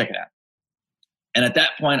 Go check it out. And at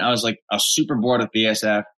that point, I was super bored with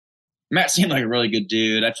BSF. Matt seemed like a really good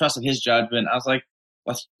dude. I trusted his judgment. I was like,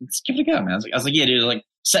 let's give it a go, man. I was like, yeah, dude, like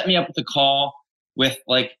set me up with a call with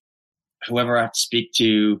like whoever I have to speak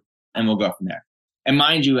to, and we'll go from there. And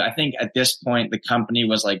mind you, I think at this point, the company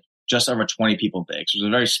was like just over 20 people big. So it was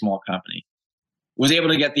a very small company. Was able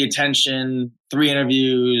to get the attention, 3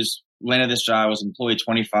 interviews, landed this job, was employee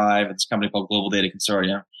 25 at this company called Global Data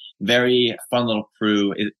Consortium. Very fun little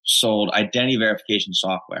crew. It sold identity verification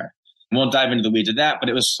software. And we'll dive into the weeds of that, but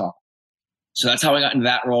it was software. So that's how I got into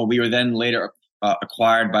that role. We were then later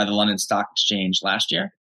acquired by the London Stock Exchange last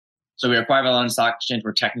year. So we were acquired by the London Stock Exchange,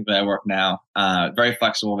 where technically I work now. Very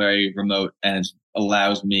flexible, very remote, and it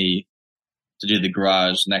allows me to do the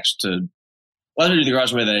garage next to, well, I do the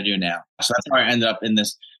garage way that I do now. So that's how I ended up in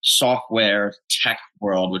this software tech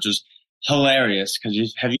world, which is hilarious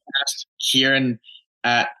because have you asked Kieran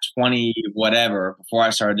at 20 whatever before I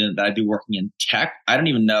started that I'd be working in tech? I don't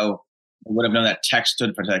even know. I would have known that tech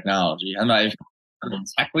stood for technology. I'm not even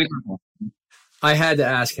tech. I had to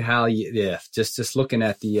ask how just looking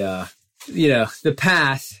at the, the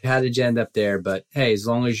path, how did you end up there? But hey, as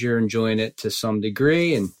long as you're enjoying it to some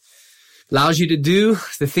degree and allows you to do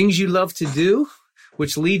the things you love to do,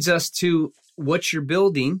 which leads us to what you're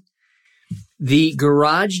building, the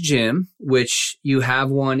garage gym, which you have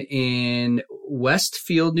one in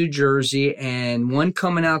Westfield, New Jersey, and one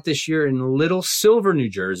coming out this year in Little Silver, New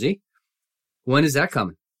Jersey. When is that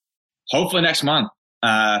coming? Hopefully next month.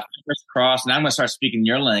 Fingers crossed. Now I'm going to start speaking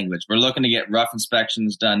your language. We're looking to get rough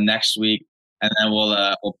inspections done next week, and then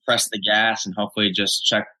we'll press the gas and hopefully just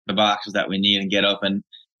check the boxes that we need and get open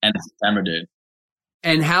end of September, dude.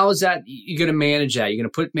 And how is that? You going to manage that? You going to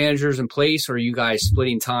put managers in place, or are you guys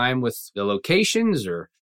splitting time with the locations? Or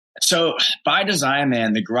so by design,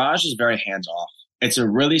 man, the garage is very hands off. It's a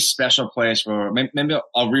really special place where maybe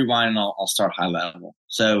I'll rewind and I'll start high level.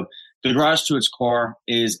 So the garage, to its core,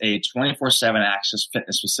 is a 24/7 access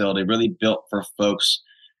fitness facility, really built for folks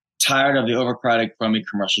tired of the overcrowded, crummy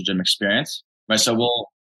commercial gym experience. Right, so we'll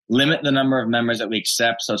limit the number of members that we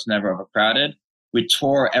accept, so it's never overcrowded. We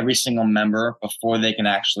tour every single member before they can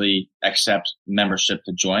actually accept membership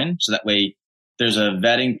to join. So that way there's a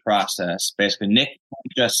vetting process. Basically, Nick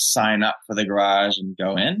won't just sign up for the garage and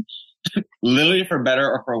go in. Literally, for better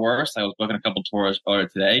or for worse, I was booking a couple tours earlier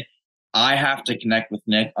today. I have to connect with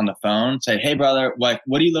Nick on the phone, say, hey, brother, what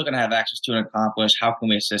are you looking to have access to and accomplish? How can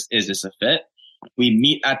we assist? Is this a fit? We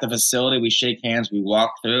meet at the facility. We shake hands. We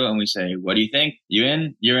walk through and we say, what do you think? You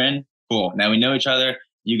in? You're in? Cool. Now we know each other.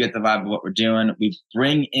 You get the vibe of what we're doing. We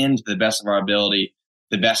bring in, to the best of our ability,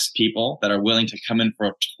 the best people that are willing to come in for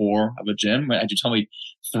a tour of a gym. As you told me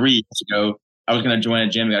 3 years ago, I was going to join a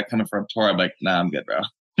gym. I got to come in for a tour. I'm like, nah, I'm good, bro.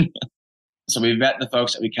 So we vet the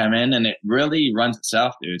folks that we come in, and it really runs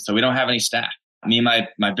itself, dude. So we don't have any staff. Me and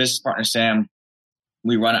my business partner, Sam,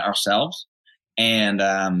 we run it ourselves.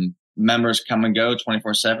 And members come and go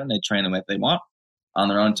 24/7. They train the way they want on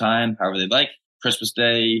their own time, however they like. Christmas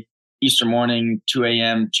Day, Easter morning, 2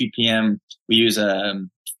 a.m., 2 p.m. We use an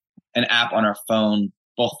app on our phone,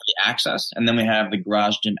 both for the access, and then we have the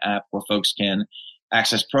Garage Gym app where folks can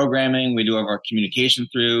access programming. We do have our communication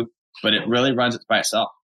through, but it really runs it by itself.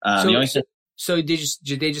 So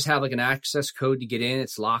did they just have like an access code to get in?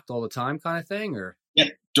 It's locked all the time kind of thing, or? Yeah,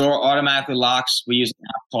 door automatically locks. We use an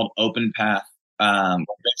app called OpenPath.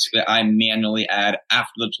 Basically, I manually add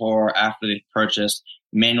after the tour, after the purchase,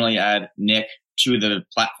 manually add Nick to the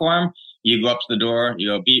platform. You go up to the door, you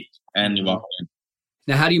go beep, and you walk in.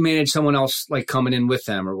 Now, how do you manage someone else like coming in with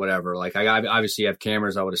them or whatever? Like, I obviously have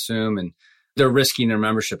cameras, I would assume, and they're risking their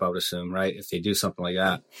membership, I would assume, right? If they do something like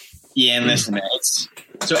that. Yeah, and listen, man,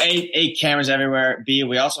 so A, cameras everywhere. B,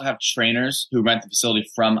 we also have trainers who rent the facility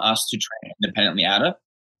from us to train independently out of.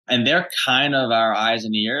 And they're kind of our eyes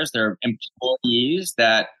and ears. They're employees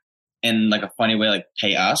that, in like a funny way, like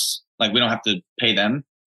pay us. Like we don't have to pay them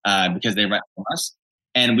because they rent from us.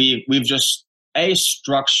 And we've just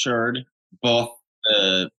structured both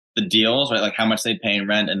the deals, right? Like how much they pay in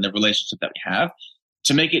rent and the relationship that we have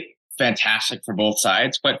to make it fantastic for both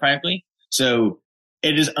sides, quite frankly. So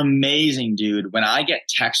it is amazing, dude, when I get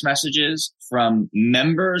text messages from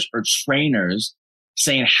members or trainers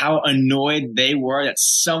saying how annoyed they were that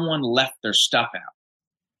someone left their stuff out.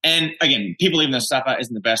 And again, people leaving their stuff out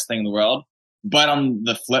isn't the best thing in the world. But on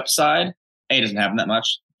the flip side, A, it doesn't happen that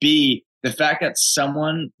much. B, the fact that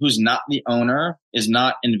someone who's not the owner is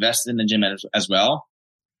not invested in the gym as well,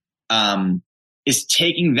 is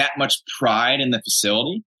taking that much pride in the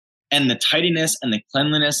facility and the tidiness and the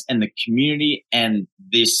cleanliness and the community and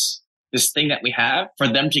this thing that we have, for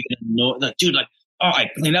them to get annoyed. Like, dude, like, oh, I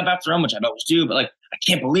clean up after them, which I always do, but like, I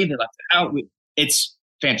can't believe they left it out. It's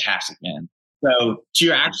fantastic, man. So to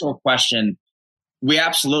your actual question, we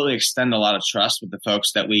absolutely extend a lot of trust with the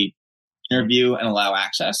folks that we interview and allow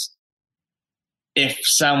access. If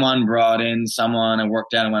someone brought in someone and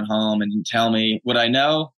worked out and went home and didn't tell me, would I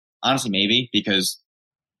know? Honestly, maybe, because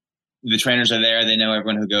the trainers are there. They know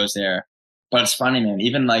everyone who goes there. But it's funny, man.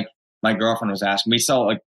 Even like my girlfriend was asking, we sell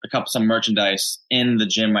like some merchandise in the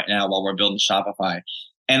gym right now while we're building Shopify.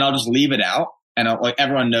 And I'll just leave it out. And like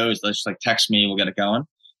everyone knows, they'll just like text me, we'll get it going.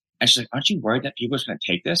 And she's like, aren't you worried that people are going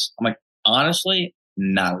to take this? I'm like, honestly,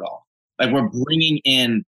 not at all. Like we're bringing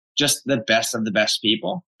in just the best of the best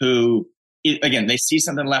people who, again, they see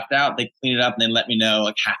something left out, they clean it up and they let me know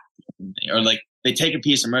like how, or like they take a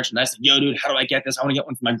piece of merchandise. Like, yo, dude, how do I get this? I want to get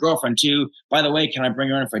one for my girlfriend too. By the way, can I bring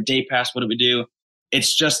her in for a day pass? What do we do?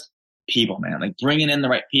 It's just people, man. Like bringing in the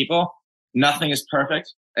right people. Nothing is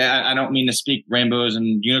perfect. I don't mean to speak rainbows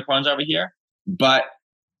and unicorns over here, but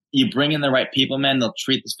you bring in the right people, man, they'll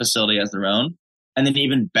treat this facility as their own. And then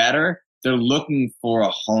even better, they're looking for a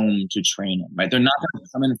home to train in, right? They're not going to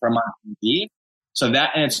come in for a month and leave. So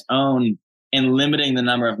that in its own, in limiting the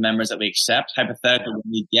number of members that we accept, hypothetically,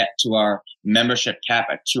 when we get to our membership cap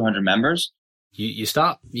at 200 members, you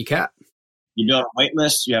stop, you cap. You build a wait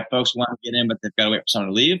list. You have folks who want to get in, but they've got to wait for someone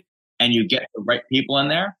to leave, and you get the right people in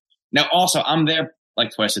there. Now, also, I'm there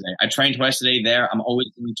like twice a day. I train twice a day there. I'm always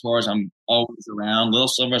doing tours. I'm always around. Little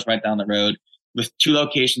Silver's right down the road. With 2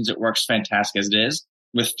 locations, it works fantastic as it is.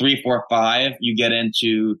 With 3, 4, 5, you get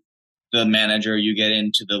into the manager, you get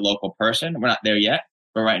into the local person. We're not there yet,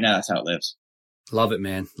 but right now that's how it lives. Love it,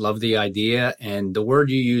 man. Love the idea. And the word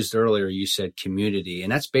you used earlier, you said community.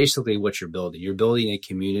 And that's basically what you're building. You're building a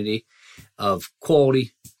community of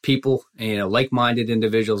quality people, like-minded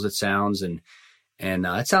individuals, it sounds. And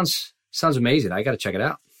it sounds amazing. I got to check it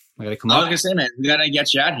out. I got to come I was up. going to say, man, we got to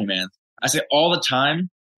get you out here, man. I say all the time,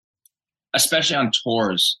 especially on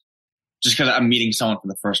tours, just because I'm meeting someone for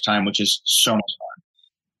the first time, which is so much fun.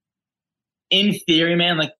 In theory,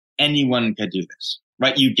 man, like anyone could do this,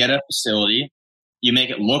 right? You get a facility, you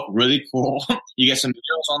make it look really cool. You get some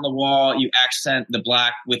murals on the wall, you accent the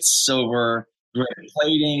black with silver, great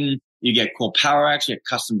plating, you get cool power racks, you get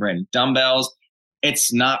custom branded dumbbells.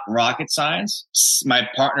 It's not rocket science. My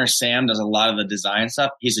partner, Sam, does a lot of the design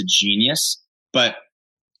stuff. He's a genius, but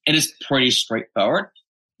it is pretty straightforward.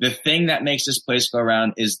 The thing that makes this place go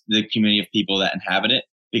around is the community of people that inhabit it.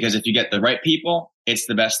 Because if you get the right people, it's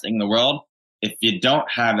the best thing in the world. If you don't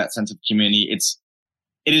have that sense of community,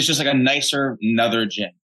 it is just like a nicer, another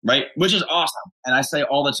gym, right? Which is awesome. And I say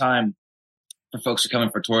all the time for folks who come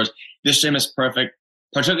in for tours, this gym is perfect,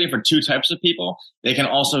 particularly for 2 types of people. They can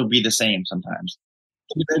also be the same sometimes.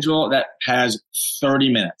 Individual that has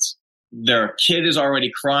 30 minutes. Their kid is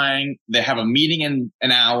already crying. They have a meeting in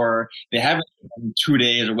an hour. They have it in 2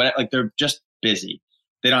 days or whatever. Like they're just busy.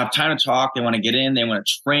 They don't have time to talk. They want to get in. They want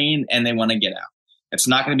to train and they want to get out. It's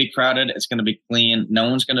not going to be crowded. It's going to be clean. No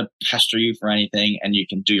one's going to pester you for anything and you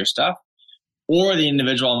can do your stuff. Or the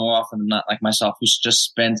individual, more often than not, like myself, who's just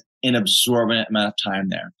spent an absorbent amount of time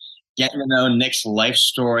there. Getting to know Nick's life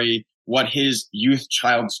story, what his youth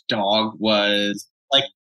child's dog was, like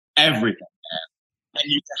everything, man. And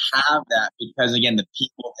you can have that because, again, the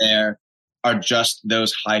people there are just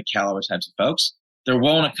those high caliber types of folks. They're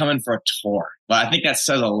willing to come in for a tour. But I think that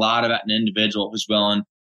says a lot about an individual who's willing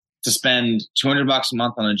to spend $200 a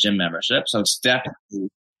month on a gym membership. So it's definitely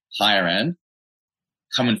higher end,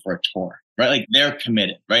 coming for a tour, right? Like they're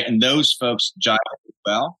committed, right? And those folks jive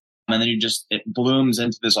well. And then it blooms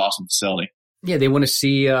into this awesome facility. Yeah, they want to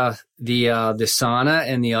see the sauna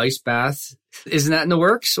and the ice bath. Isn't that in the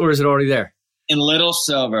works or is it already there? In Little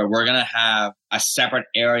Silver, we're going to have a separate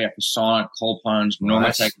area for sauna, cold plunge,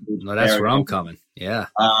 normal technique. No, that's where I'm coming. Yeah.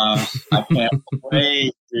 I can't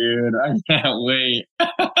wait, dude. I can't wait.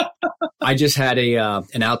 I just had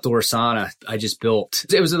an outdoor sauna I just built.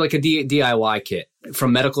 It was like a DIY kit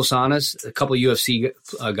from Medical Saunas. A couple of UFC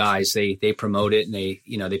guys, they promote it and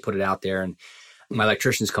they put it out there. And my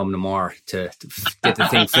electrician's coming tomorrow to get the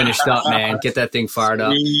thing finished up, man. Get that thing fired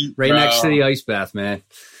up. Right next to the ice bath, man.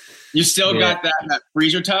 You still got that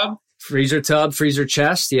freezer tub? Freezer tub, freezer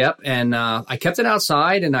chest, yep. And I kept it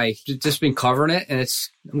outside and I just been covering it. And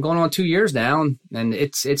I'm going on 2 years now and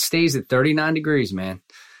it stays at 39 degrees, man.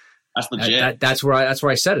 That's legit. That's where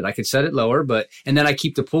I set it. I could set it lower, and then I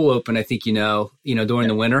keep the pool open. I think, during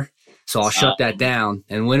the winter. So I'll shut that down.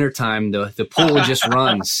 And wintertime, the pool just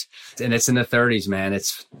runs and it's in the 30s, man.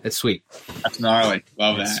 It's sweet. That's gnarly.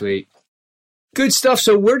 Love that. Sweet. Good stuff.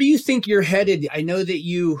 So where do you think you're headed? I know that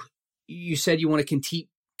you said you want to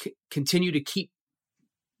continue to keep,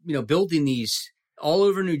 building these all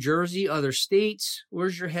over New Jersey, other states.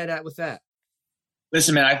 Where's your head at with that?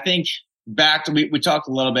 Listen, man, I think back to, we talked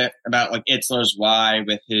a little bit about like Itzler's why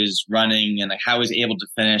with his running and like how he's able to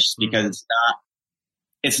finish, because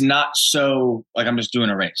it's not so like I'm just doing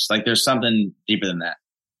a race. Like there's something deeper than that.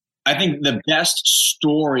 I think the best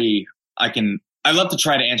story I love to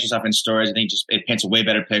try to answer stuff in stories. I think just it paints a way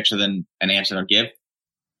better picture than an answer I'll give.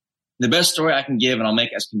 The best story I can give, and I'll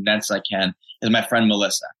make it as condensed as I can, is my friend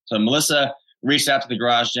Melissa. So Melissa reached out to the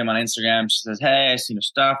Garage Gym on Instagram. She says, "Hey, I see your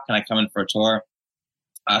stuff. Can I come in for a tour?"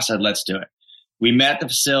 I said, "Let's do it." We met at the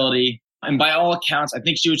facility, and by all accounts, I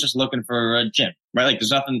think she was just looking for a gym, right? Like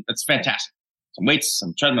there's nothing, that's fantastic. Some weights,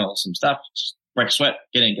 some treadmills, some stuff, just break a sweat,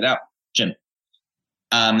 get in, get out, gym.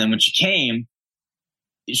 Then when she came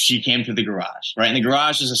to the garage, right? And the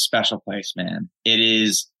garage is a special place, man. It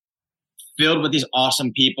is filled with these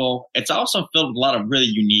awesome people. It's also filled with a lot of really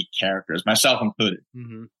unique characters, myself included.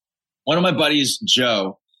 Mm-hmm. One of my buddies,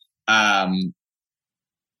 Joe,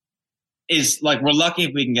 is like, we're lucky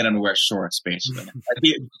if we can get him to wear shorts, basically.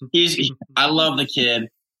 I love the kid.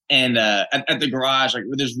 And at the garage, like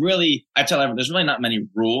I tell everyone, there's really not many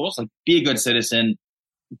rules. Like, be a good citizen.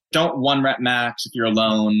 Don't one rep max if you're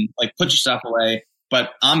alone. Like, put your stuff away.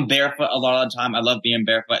 But I'm barefoot a lot of the time. I love being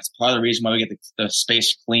barefoot. It's part of the reason why we get the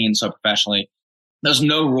space clean so professionally. There's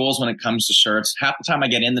no rules when it comes to shirts. Half the time I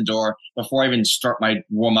get in the door before I even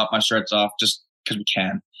warm up my shirts off, just because we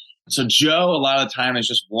can. So Joe, a lot of the time, is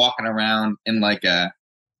just walking around in like a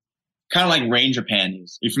kind of like Ranger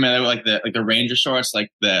panties. Are you familiar with like the Ranger shorts, like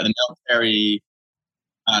the military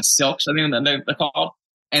silks, I think they're called?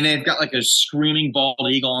 And they've got like a screaming bald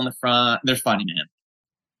eagle on the front. They're funny, man.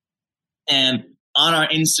 And on our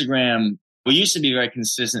Instagram, we used to be very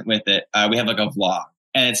consistent with it. We have like a vlog,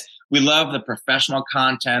 and we love the professional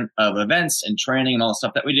content of events and training and all the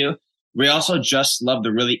stuff that we do. We also just love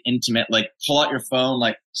the really intimate, like pull out your phone,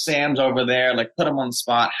 like Sam's over there, like put him on the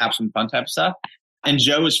spot, have some fun type of stuff. And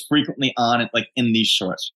Joe is frequently on it, like in these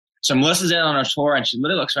shorts. So Melissa's in on our tour, and she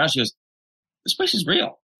literally looks around. She goes, "This place is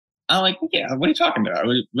real." I'm like, "Yeah, what are you talking about?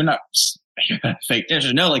 We're not fake." She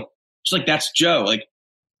goes, "No, like, she's like, that's Joe. Like,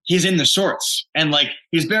 he's in the shorts and like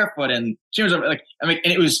he's barefoot." And she was like, I mean,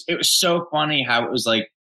 and it was so funny how it was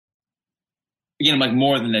like, again, like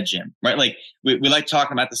more than a gym, right? Like we like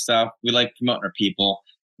talking about the stuff. We like promoting our people.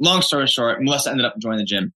 Long story short, Melissa ended up joining the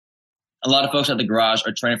gym. A lot of folks at the garage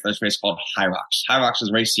are training for this race called High Rocks. High Rocks is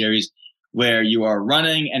a race series where you are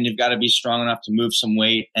running and you've got to be strong enough to move some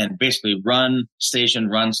weight and basically run station,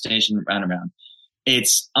 round and round.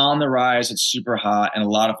 It's on the rise. It's super hot, and a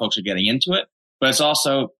lot of folks are getting into it. But it's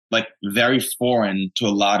also like very foreign to a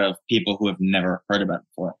lot of people who have never heard about it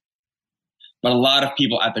before. But a lot of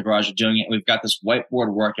people at the garage are doing it. We've got this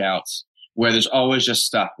whiteboard workouts where there's always just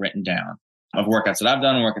stuff written down of workouts that I've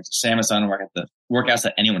done, workouts that Sam has done, workouts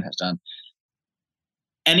that anyone has done.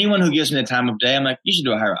 Anyone who gives me the time of day, I'm like, you should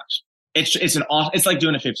do a High Rocks. It's like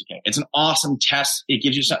doing a 50K. It's an awesome test. It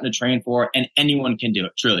gives you something to train for, and anyone can do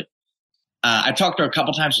it, truly. I talked to her a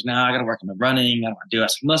couple times. She's, "No, I got to work on the running. I don't want to do it." I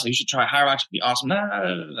said, "Melissa, you should try High Rocks. It'd be awesome."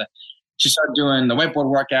 She started doing the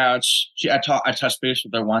whiteboard workouts. I touched base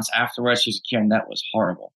with her once afterwards. She was like, "Kieran, that was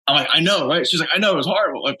horrible." I'm like, "I know, right?" She's like, "I know, it was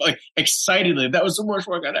horrible." Like excitedly, that was the worst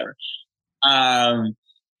workout ever.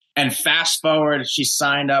 And fast forward, she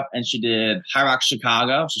signed up and she did High Rocks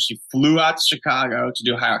Chicago. So she flew out to Chicago to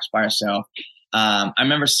do High Rocks by herself. I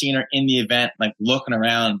remember seeing her in the event, like looking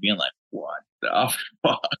around, being like, "What the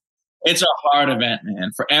fuck?" It's a hard event,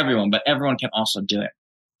 man, for everyone, but everyone can also do it.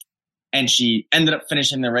 And she ended up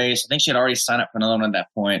finishing the race. I think she had already signed up for another one at that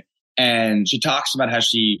point. And she talks about how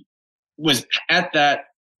she was at that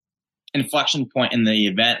inflection point in the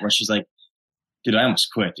event where she's like, "Dude, I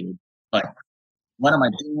almost quit, dude. Like, what am I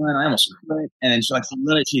doing? I almost quit." And then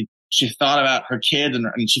she thought about her kids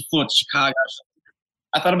and she flew to Chicago.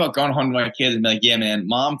 I thought about going home to my kids and be like, "Yeah, man,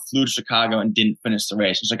 mom flew to Chicago and didn't finish the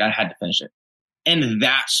race." She's like, "I had to finish it." And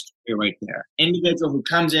that's right there. Individual who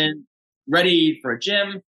comes in ready for a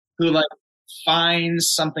gym, who like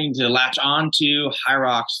finds something to latch onto, High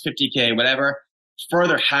Rocks, 50K, whatever,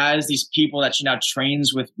 further has these people that she now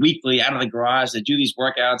trains with weekly out of the garage that do these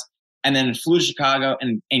workouts, and then flew to Chicago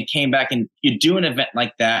and came back. And you do an event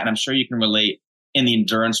like that, and I'm sure you can relate in the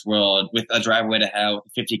endurance world with a Drive Away to Hell,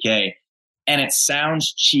 with the 50K. And it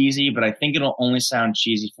sounds cheesy, but I think it'll only sound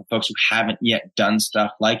cheesy for folks who haven't yet done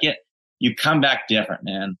stuff like it. You come back different,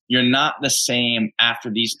 man. You're not the same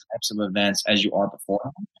after these types of events as you are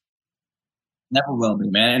before. Never will be,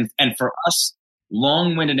 man. And for us,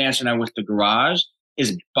 long-winded answer now with the garage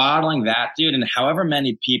is bottling that, dude. And however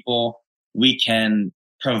many people we can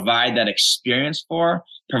provide that experience for,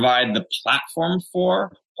 provide the platform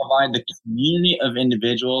for, provide the community of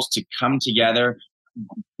individuals to come together,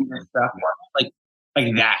 stuff like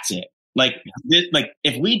like that's it. Like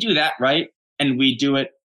if we do that right and we do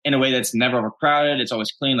it in a way that's never overcrowded, it's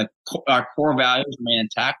always clean, like our core values remain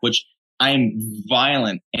intact, which I'm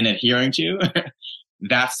violent in adhering to.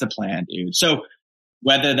 That's the plan, dude. So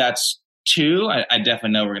whether that's 2, I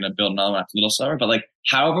definitely know we're going to build another one after a little slower, but like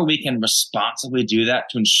however we can responsibly do that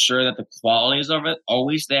to ensure that the quality is of it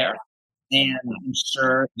always there, and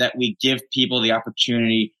ensure that we give people the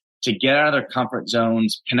opportunity to get out of their comfort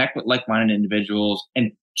zones, connect with like-minded individuals,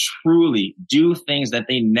 and truly do things that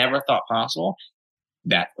they never thought possible.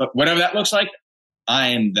 That whatever that looks like, I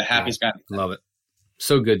am the happiest guy. Love it.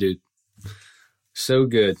 So good, dude. So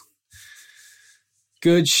good.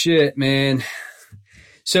 Good shit, man.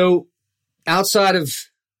 So outside of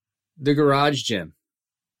the garage gym,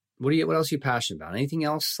 what else are you passionate about? Anything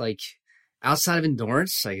else like outside of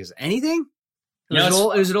endurance? Like is anything?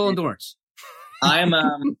 Is it all endurance? I'm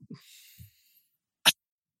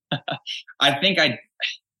I think I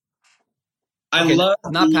love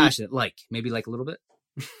not passionate, like maybe like a little bit.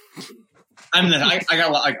 I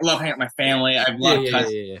love hanging out with my family. I've loved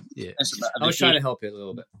yeah. I was trying to help you a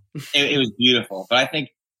little bit. It was beautiful, but I think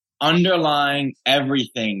underlying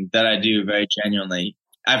everything that I do very genuinely,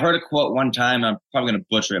 I've heard a quote one time, I'm probably going to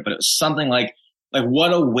butcher it, but it was something like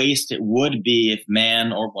what a waste it would be if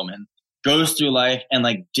man or woman goes through life and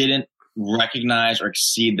like didn't recognize or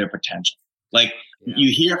exceed their potential. Like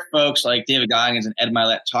you hear folks like David Goggins and Ed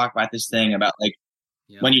Milet talk about this thing about like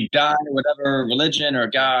when you die, whatever religion or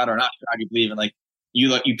God or not God you believe in, like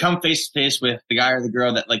you come face to face with the guy or the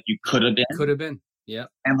girl that like you could have been. Yeah.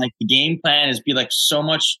 And like the game plan is be like so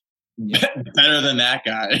much better than that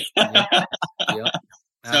guy. Yep.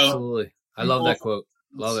 Absolutely. I love that quote.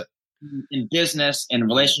 Love it. In business, in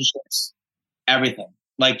relationships, everything.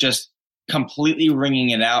 Like just completely wringing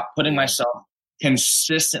it out, putting myself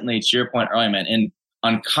consistently, to your point earlier, man, in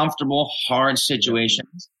uncomfortable, hard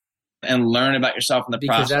situations and learn about yourself in the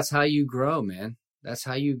process. Because that's how you grow, man. That's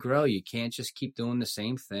how you grow. You can't just keep doing the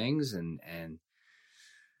same things. And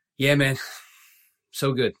yeah, man.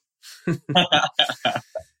 So good.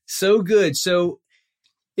 So good. So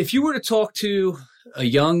if you were to talk to a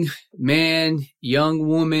young man, young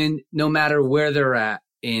woman, no matter where they're at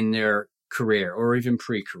in their career or even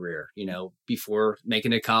pre-career, before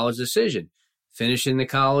making a college decision, finishing the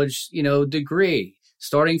college, degree,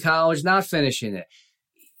 starting college, not finishing it,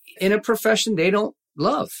 in a profession they don't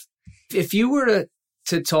love. If you were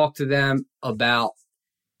to talk to them about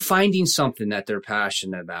finding something that they're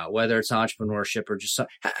passionate about, whether it's entrepreneurship or just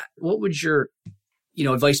what would your,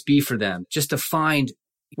 advice be for them just to find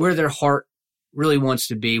where their heart really wants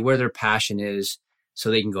to be, where their passion is, so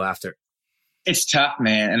they can go after it? It's tough,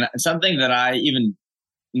 man. And something that I even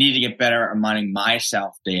need to get better at reminding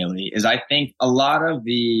myself daily is I think a lot of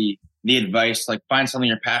the advice, like find something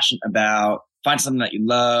you're passionate about, find something that you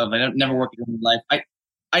love. I don't never work in life.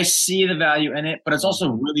 I see the value in it, but it's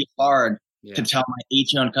also really hard to tell my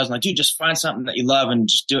 18-year-old cousin, like, dude, just find something that you love and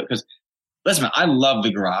just do it. Because listen, man, I love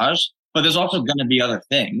the garage, but there's also going to be other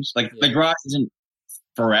things. Like the garage isn't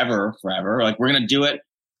forever. Like we're going to do it.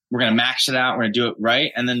 We're going to max it out. We're going to do it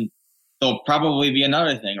right. And then there'll probably be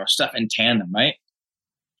another thing or stuff in tandem, right?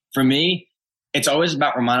 For me, it's always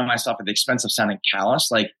about reminding myself at the expense of sounding callous,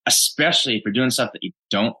 like, especially if you're doing stuff that you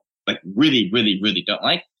don't like, really, really, really don't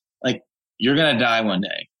like you're going to die one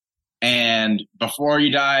day. And before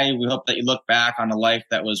you die, we hope that you look back on a life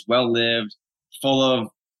that was well lived, full of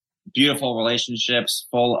beautiful relationships,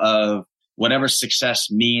 full of whatever success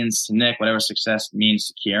means to Nick, whatever success means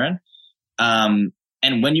to Kieran. And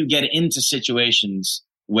when you get into situations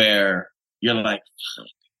where you're like,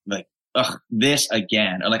 ugh, this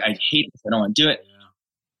again, or like, I hate this, I don't want to do it.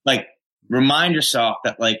 Like, remind yourself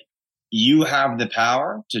that like you have the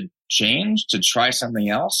power to change, to try something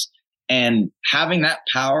else. And having that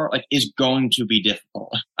power like is going to be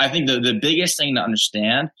difficult. I think the biggest thing to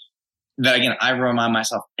understand that, again, I remind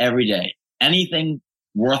myself every day, anything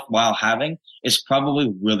worthwhile having is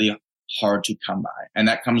probably really hard to come by. And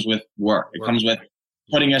that comes with work. It comes with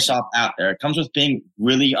putting yourself out there. It comes with being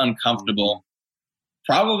really uncomfortable,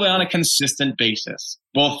 probably on a consistent basis,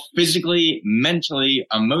 both physically, mentally,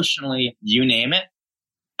 emotionally, you name it.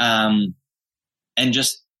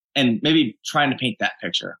 And maybe trying to paint that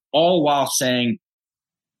picture, all while saying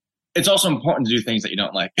it's also important to do things that you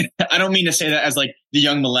don't like. I don't mean to say that as like the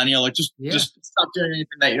young millennial, like just stop doing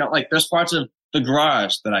anything that you don't like. There's parts of the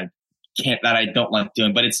garage that I don't like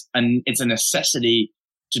doing, but it's a necessity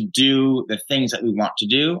to do the things that we want to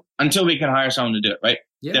do until we can hire someone to do it, right?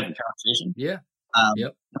 Yeah. Different conversation. Yeah.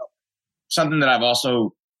 Something that I've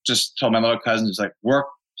also just told my little cousins is like, work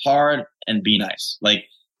hard and be nice. Like,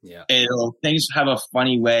 things have a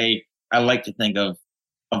funny way. I like to think of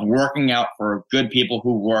working out for good people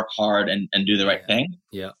who work hard and do the right thing.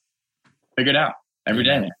 Yeah. Figure it out every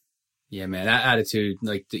day, man. Yeah, man. That attitude,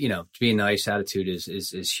 like, to be nice, attitude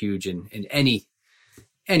is huge in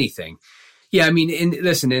anything. Yeah, I mean,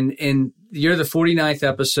 and you're the 49th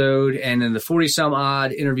episode, and in the 40 some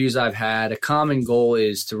odd interviews I've had, a common goal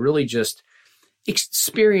is to really just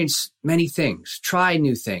experience many things, try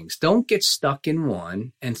new things. Don't get stuck in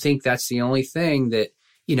one and think that's the only thing that,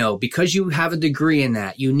 because you have a degree in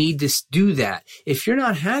that, you need to do that. If you're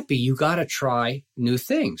not happy, you got to try new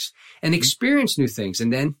things and experience new things.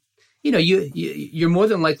 And then, you're more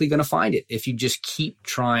than likely going to find it if you just keep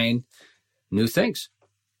trying new things.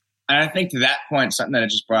 And I think to that point, something that it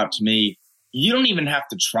just brought up to me, you don't even have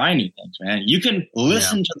to try new things, man. You can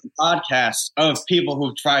listen to the podcasts of people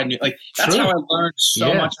who've tried new, like that's how I learned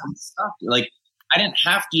so much of this stuff. Like I didn't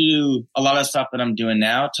have to do a lot of stuff that I'm doing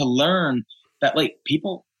now to learn that like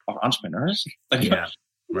people are entrepreneurs. Like,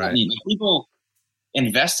 people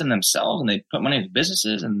invest in themselves and they put money into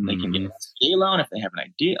businesses and they can get a SBA loan if they have an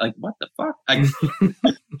idea. Like, what the fuck? I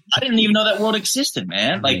didn't even know that world existed,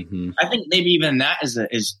 man. Like, I think maybe even that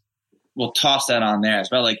is we'll toss that on there as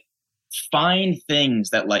well. Like, find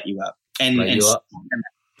things that light you up and I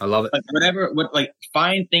love it. Like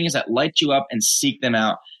find things that light you up and seek them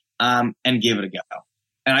out, and give it a go.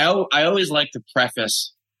 And I always like to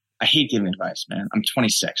preface, I hate giving advice, man. I'm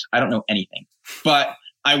 26. I don't know anything, but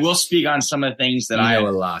I will speak on some of the things that I know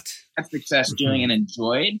a lot. Had success doing and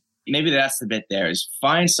enjoyed. Maybe that's the bit there is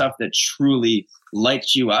find stuff that truly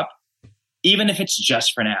lights you up, even if it's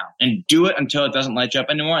just for now, and do it until it doesn't light you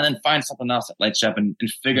up anymore. And then find something else that lights you up and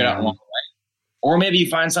figure it out along the way. Or maybe you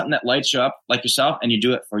find something that lights you up like yourself and you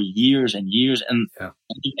do it for years and years and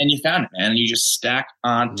you found it, man. And you just stack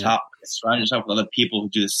on top, surround yourself with other people who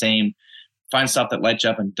do the same. Find stuff that lights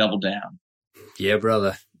you up and double down. Yeah,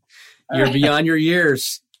 brother. You're beyond your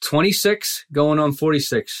years. 26 going on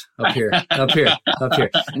 46 up here.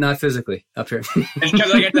 Not physically, up here. It's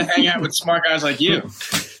because I get to hang out with smart guys like you.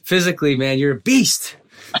 Physically, man, you're a beast.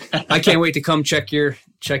 I can't wait to come check your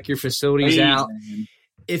facilities out. Man.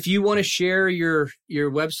 If you want to share your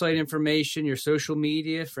website information, your social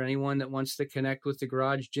media for anyone that wants to connect with the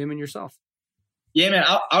Garage Gym and yourself. Yeah, man.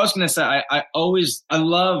 I was going to say, I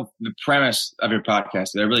love the premise of your podcast.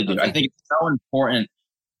 I really do. I think it's so important,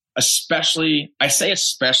 especially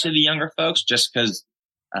the younger folks, just because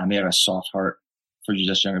they have a soft heart for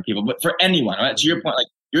just younger people. But for anyone, right? To your point, like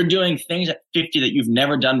you're doing things at 50 that you've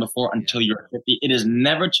never done before until you're 50. It is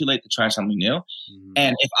never too late to try something new.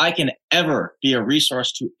 And if I can ever be a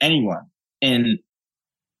resource to anyone in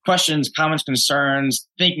questions, comments, concerns,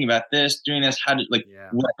 thinking about this, doing this,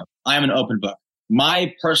 whatever, I'm an open book.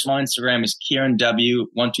 My personal Instagram is Kieran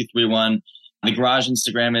W1231. The Garage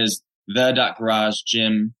Instagram is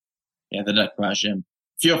the.garagegym. Yeah, the.garagegym.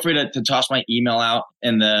 Feel free to toss my email out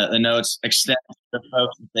in the notes. Extend to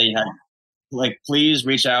folks if they have, please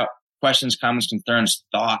reach out. Questions, comments, concerns,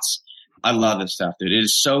 thoughts. I love this stuff, dude. It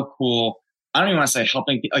is so cool. I don't even want to say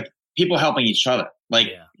helping, people helping each other. When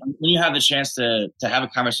you have the chance to have a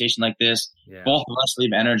conversation like this, both of us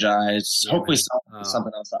leave energized. Hopefully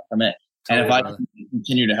something else out from it. Totally, and if I can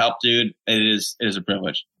continue to help, dude, it is a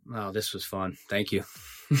privilege. Oh, this was fun. Thank you.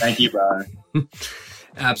 Thank you, brother.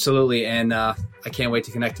 Absolutely. And I can't wait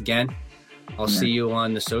to connect again. I'll see you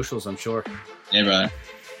on the socials, I'm sure. Yeah, brother.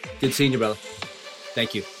 Good seeing you, brother.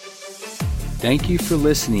 Thank you. Thank you for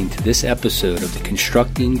listening to this episode of the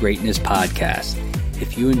Constructing Greatness podcast.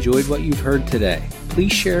 If you enjoyed what you've heard today,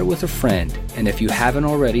 please share it with a friend. And if you haven't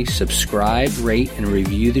already, subscribe, rate, and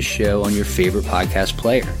review the show on your favorite podcast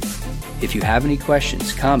player. If you have any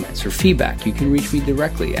questions, comments, or feedback, you can reach me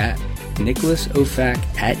directly at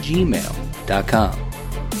nicholasofac@gmail.com.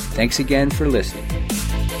 Thanks again for listening.